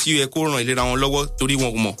oúnjẹ tí ó yẹ kó ràn ìlera wọn lọ́wọ́ torí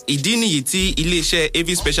wọn kò mọ̀. Ìdí nìyí tí iléeṣẹ́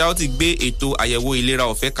AV Speciality gbé ètò àyẹ̀wò ìlera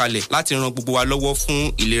ọ̀fẹ́ kalẹ̀ láti ran gbogbo wa lọ́wọ́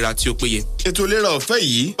fún ìlera tí ó péye. Ètò ìlera ọ̀fẹ́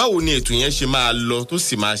yìí, báwo ni ètò yẹn ṣe máa lọ tó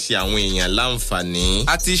sì máa ṣe àwọn èèyàn láǹfààní?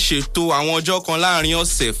 A ti ṣètò àwọn ọjọ́ kan láàrin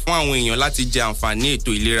ọ̀sẹ̀ fún àwọn èèyàn láti jẹ àǹfààní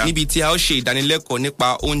ètò ìlera, níbi tí a ó ṣe ìdánilẹ́kọ̀ọ́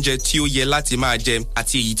nípa oúnjẹ tí ó yẹ láti máa jẹ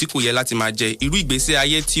àti èyí tí kò yẹ láti máa jẹ, irú ìgbésí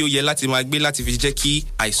ayé tí ó yẹ láti máa gbé láti fi jẹ́ kí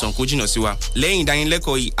àìsàn kó jìnnà sí wa. Lẹ́yìn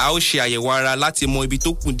ìdánilẹ́kọ̀ọ́ yìí, a ó ṣe àyẹ̀wò ara láti mọ ibi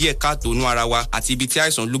tó kù díẹ̀ káàtó nú ara wa àti ibi tí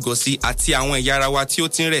àìsàn lúgọ sí àti àwọn ẹ̀yà ara wa tí ó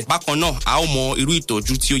ti ń rẹ̀. Bákan náà, a ó mọ irú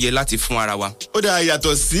ìtọ́jú tí ó yẹ láti fún ara wa. Ó dá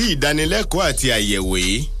yàtọ̀ sí ìdánilẹ́kọ̀ọ́ àti àyẹ̀wò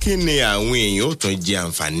yìí, kí ni àwọn èèyàn ó tún jẹ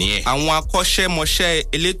àǹfààní ẹ̀? Àwọn akọ́ṣẹ́mọṣẹ́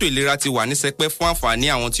elétò ìlera ti wà ní sẹpẹ́ fún àǹfààní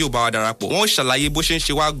àwọn tí ó bá wa darapọ̀. Wọ́n ó ṣàlàyé bó ṣe ń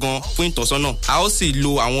ṣe wá gan fún ìtọ́sọ́nà. A ó sì lo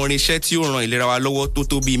àwọn irinṣẹ́ tí ó ran ìlera wa lọ́wọ́ tó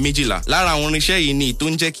tó bíi 12. Lára àwọn irinṣẹ́ yìí ni ìtó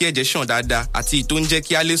ń jẹ́ kí ẹ̀jẹ̀ ṣàn dáadáa àti ìtó ń jẹ́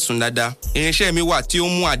kí a lè sùn dáadáa. Irinṣẹ́ mi wà tí ó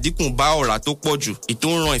mú àdínkù bá ọ̀rá tó pọ̀ jù, ìtó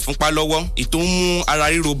ń ran ìfúnpá lọ́wọ́, ìtó ń mú ara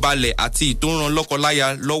ríro balẹ̀ àti ìtó ń ran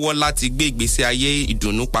lọ́kọláya lọ́wọ́ láti gbé ìgbésí ayé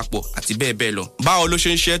ìdùnnú papọ̀ àti bẹ́ẹ̀ bẹ́ẹ̀ lọ. Báwo ló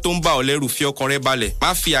ṣe ń ṣe tó ń bá ọ lẹ́rù, fi ọkàn rẹ balẹ̀.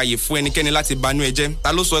 Má fi àyè fún ẹnikẹ́ni láti banú ẹ jẹ́.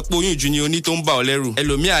 Ta ló sọ pé oyún ìju ni o ní tó ń bá ọ lẹ́rù?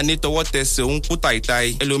 Ẹlòmíà ní tọwọ́ tẹsẹ̀ òun kú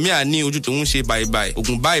tàìtàì, ẹlòmíà ní ojú tòun ṣe bàìbàì,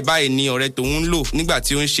 ògùn báyìí ni ọ̀rẹ́ tòun ń lò, nígbà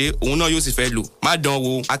tí ó ń ṣe òun náà yóò sì fẹ́ lò. Má dán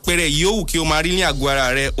wò. Àpẹẹrẹ yìí ó wù kí o máa rí ní àgọ́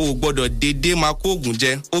ara rẹ, o ò gbọ́dọ̀ dédé máa kó ògùn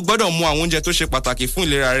jẹ. O gbọ́dọ̀ mú àwọn oúnjẹ tó ṣe pàtàkì fún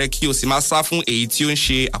ìlera rẹ kí o sì máa sá fún èyí tí ó ń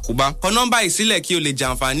ṣe àkóbá. Kọ nọ́mbà yìí sílẹ̀ kí o lè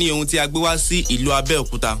jàǹfààní ohun tí a gbé wá sí ìlú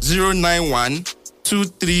Abẹ́òkúta.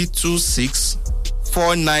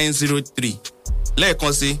 091-2326-4903.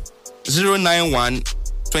 Lẹ́ẹ̀kan sí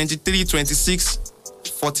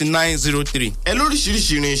 091-2326-4903. Ẹ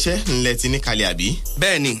lóríṣiríṣi irinṣẹ́ ńlẹ̀ ti ní kalẹ̀ àbí?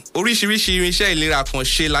 Bẹ́ẹ̀ni, oríṣiríṣi irinṣẹ́ ìlera kan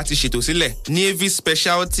ṣe láti ṣètò sílẹ̀. Ní AV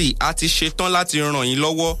Speciality a ti ṣetán láti ràn yín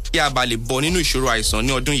lọ́wọ́ kí a bá lè bọ́ nínú ìṣòro àìsàn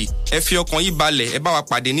ní ọdún yìí. Ẹ fi ọkàn yín balẹ̀, ẹ bá wa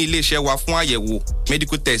pàdé ní iléeṣẹ́ wa fún àyẹ̀wò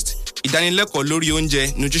medical test, ìdánilẹ́kọ̀ọ́ lórí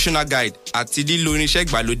oúnjẹ nutritional guide àti lílo irinṣẹ́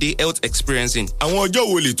ìgbàlódé health experiencing. Àwọn ọjọ́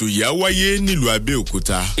wo lètò yìí á wáyé nílùú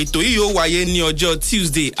Abẹ́òkúta? Ètò yìí yóò wáyé ní ọjọ́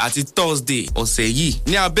Tuesday àti Thursday ọ̀sẹ̀ yìí.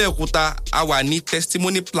 Ní Abẹ́òkúta, a wà ní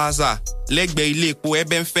Testimony Plaza lẹ́gbẹ̀ẹ́ ilé epo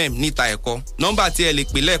Ebenfem níta ẹ̀kọ́. Nọ́mbà tí ẹ lè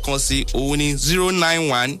pè lẹ́ẹ̀kan sí òun ni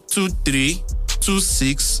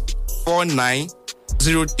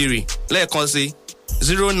 091-2326-4903. Lẹ́ẹ̀kan sí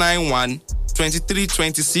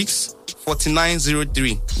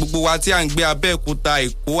 091-2326-4903. Gbogbo wa tí à ń gbé Abẹ́òkúta,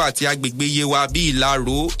 Èkó àti agbègbè Yewa bíi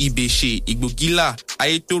Ìlaró, Ìbèṣè, Ìgbògílà,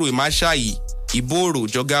 Ayétòrò, Ìmáṣáyì, Ìbòrò,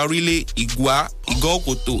 Jọ̀gà Orílẹ̀, Ìgbà, Ìgàn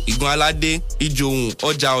Òkòtò, Ìgàn Aládé, Ìjòhùn,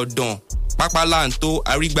 Ọjà Ọ̀dàn, Pápálàntó,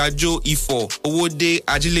 Arígbájó, Ifọ̀, Owódé,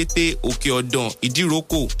 Ajílété, Òkè Ọ̀dàn,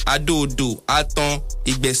 Ìdíròkò, Adó-Odò, Àtàn,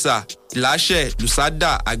 Ìgbẹ̀sà, Ìláṣẹ̀,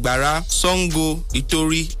 Lùsádà, Àgbàrá, Ṣàngó,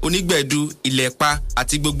 Ìtorí, Onígbẹ̀dú, Ìlẹ̀pa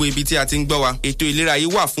àti gbogbo ibi tí a ti ń gbọ́ wa. Ètò ìlera yìí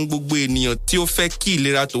wà fún gbogbo ènìyàn tí ó fẹ́ kí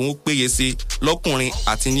ìlera tòun péye sí lọ́kùnrin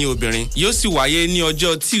àti ní obìnrin. Yóò sì wáyé ní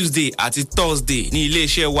ọjọ́ Tuesday àti Thursday ní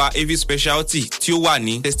iléeṣẹ́ wa AV Speciality tí ó wà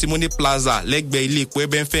ní Testimony Plaza lẹ́gbẹ̀ẹ́ ilé epo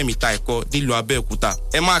Ebenfem ìta ẹ̀kọ́ nílùú Abẹ́òkúta.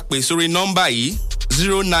 Ẹ máa pè sórí nọ́mbà yìí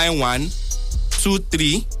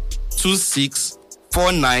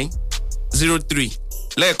 091-2326-4903.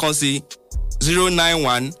 Lẹ́ẹ̀kan sí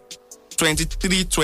 091-2326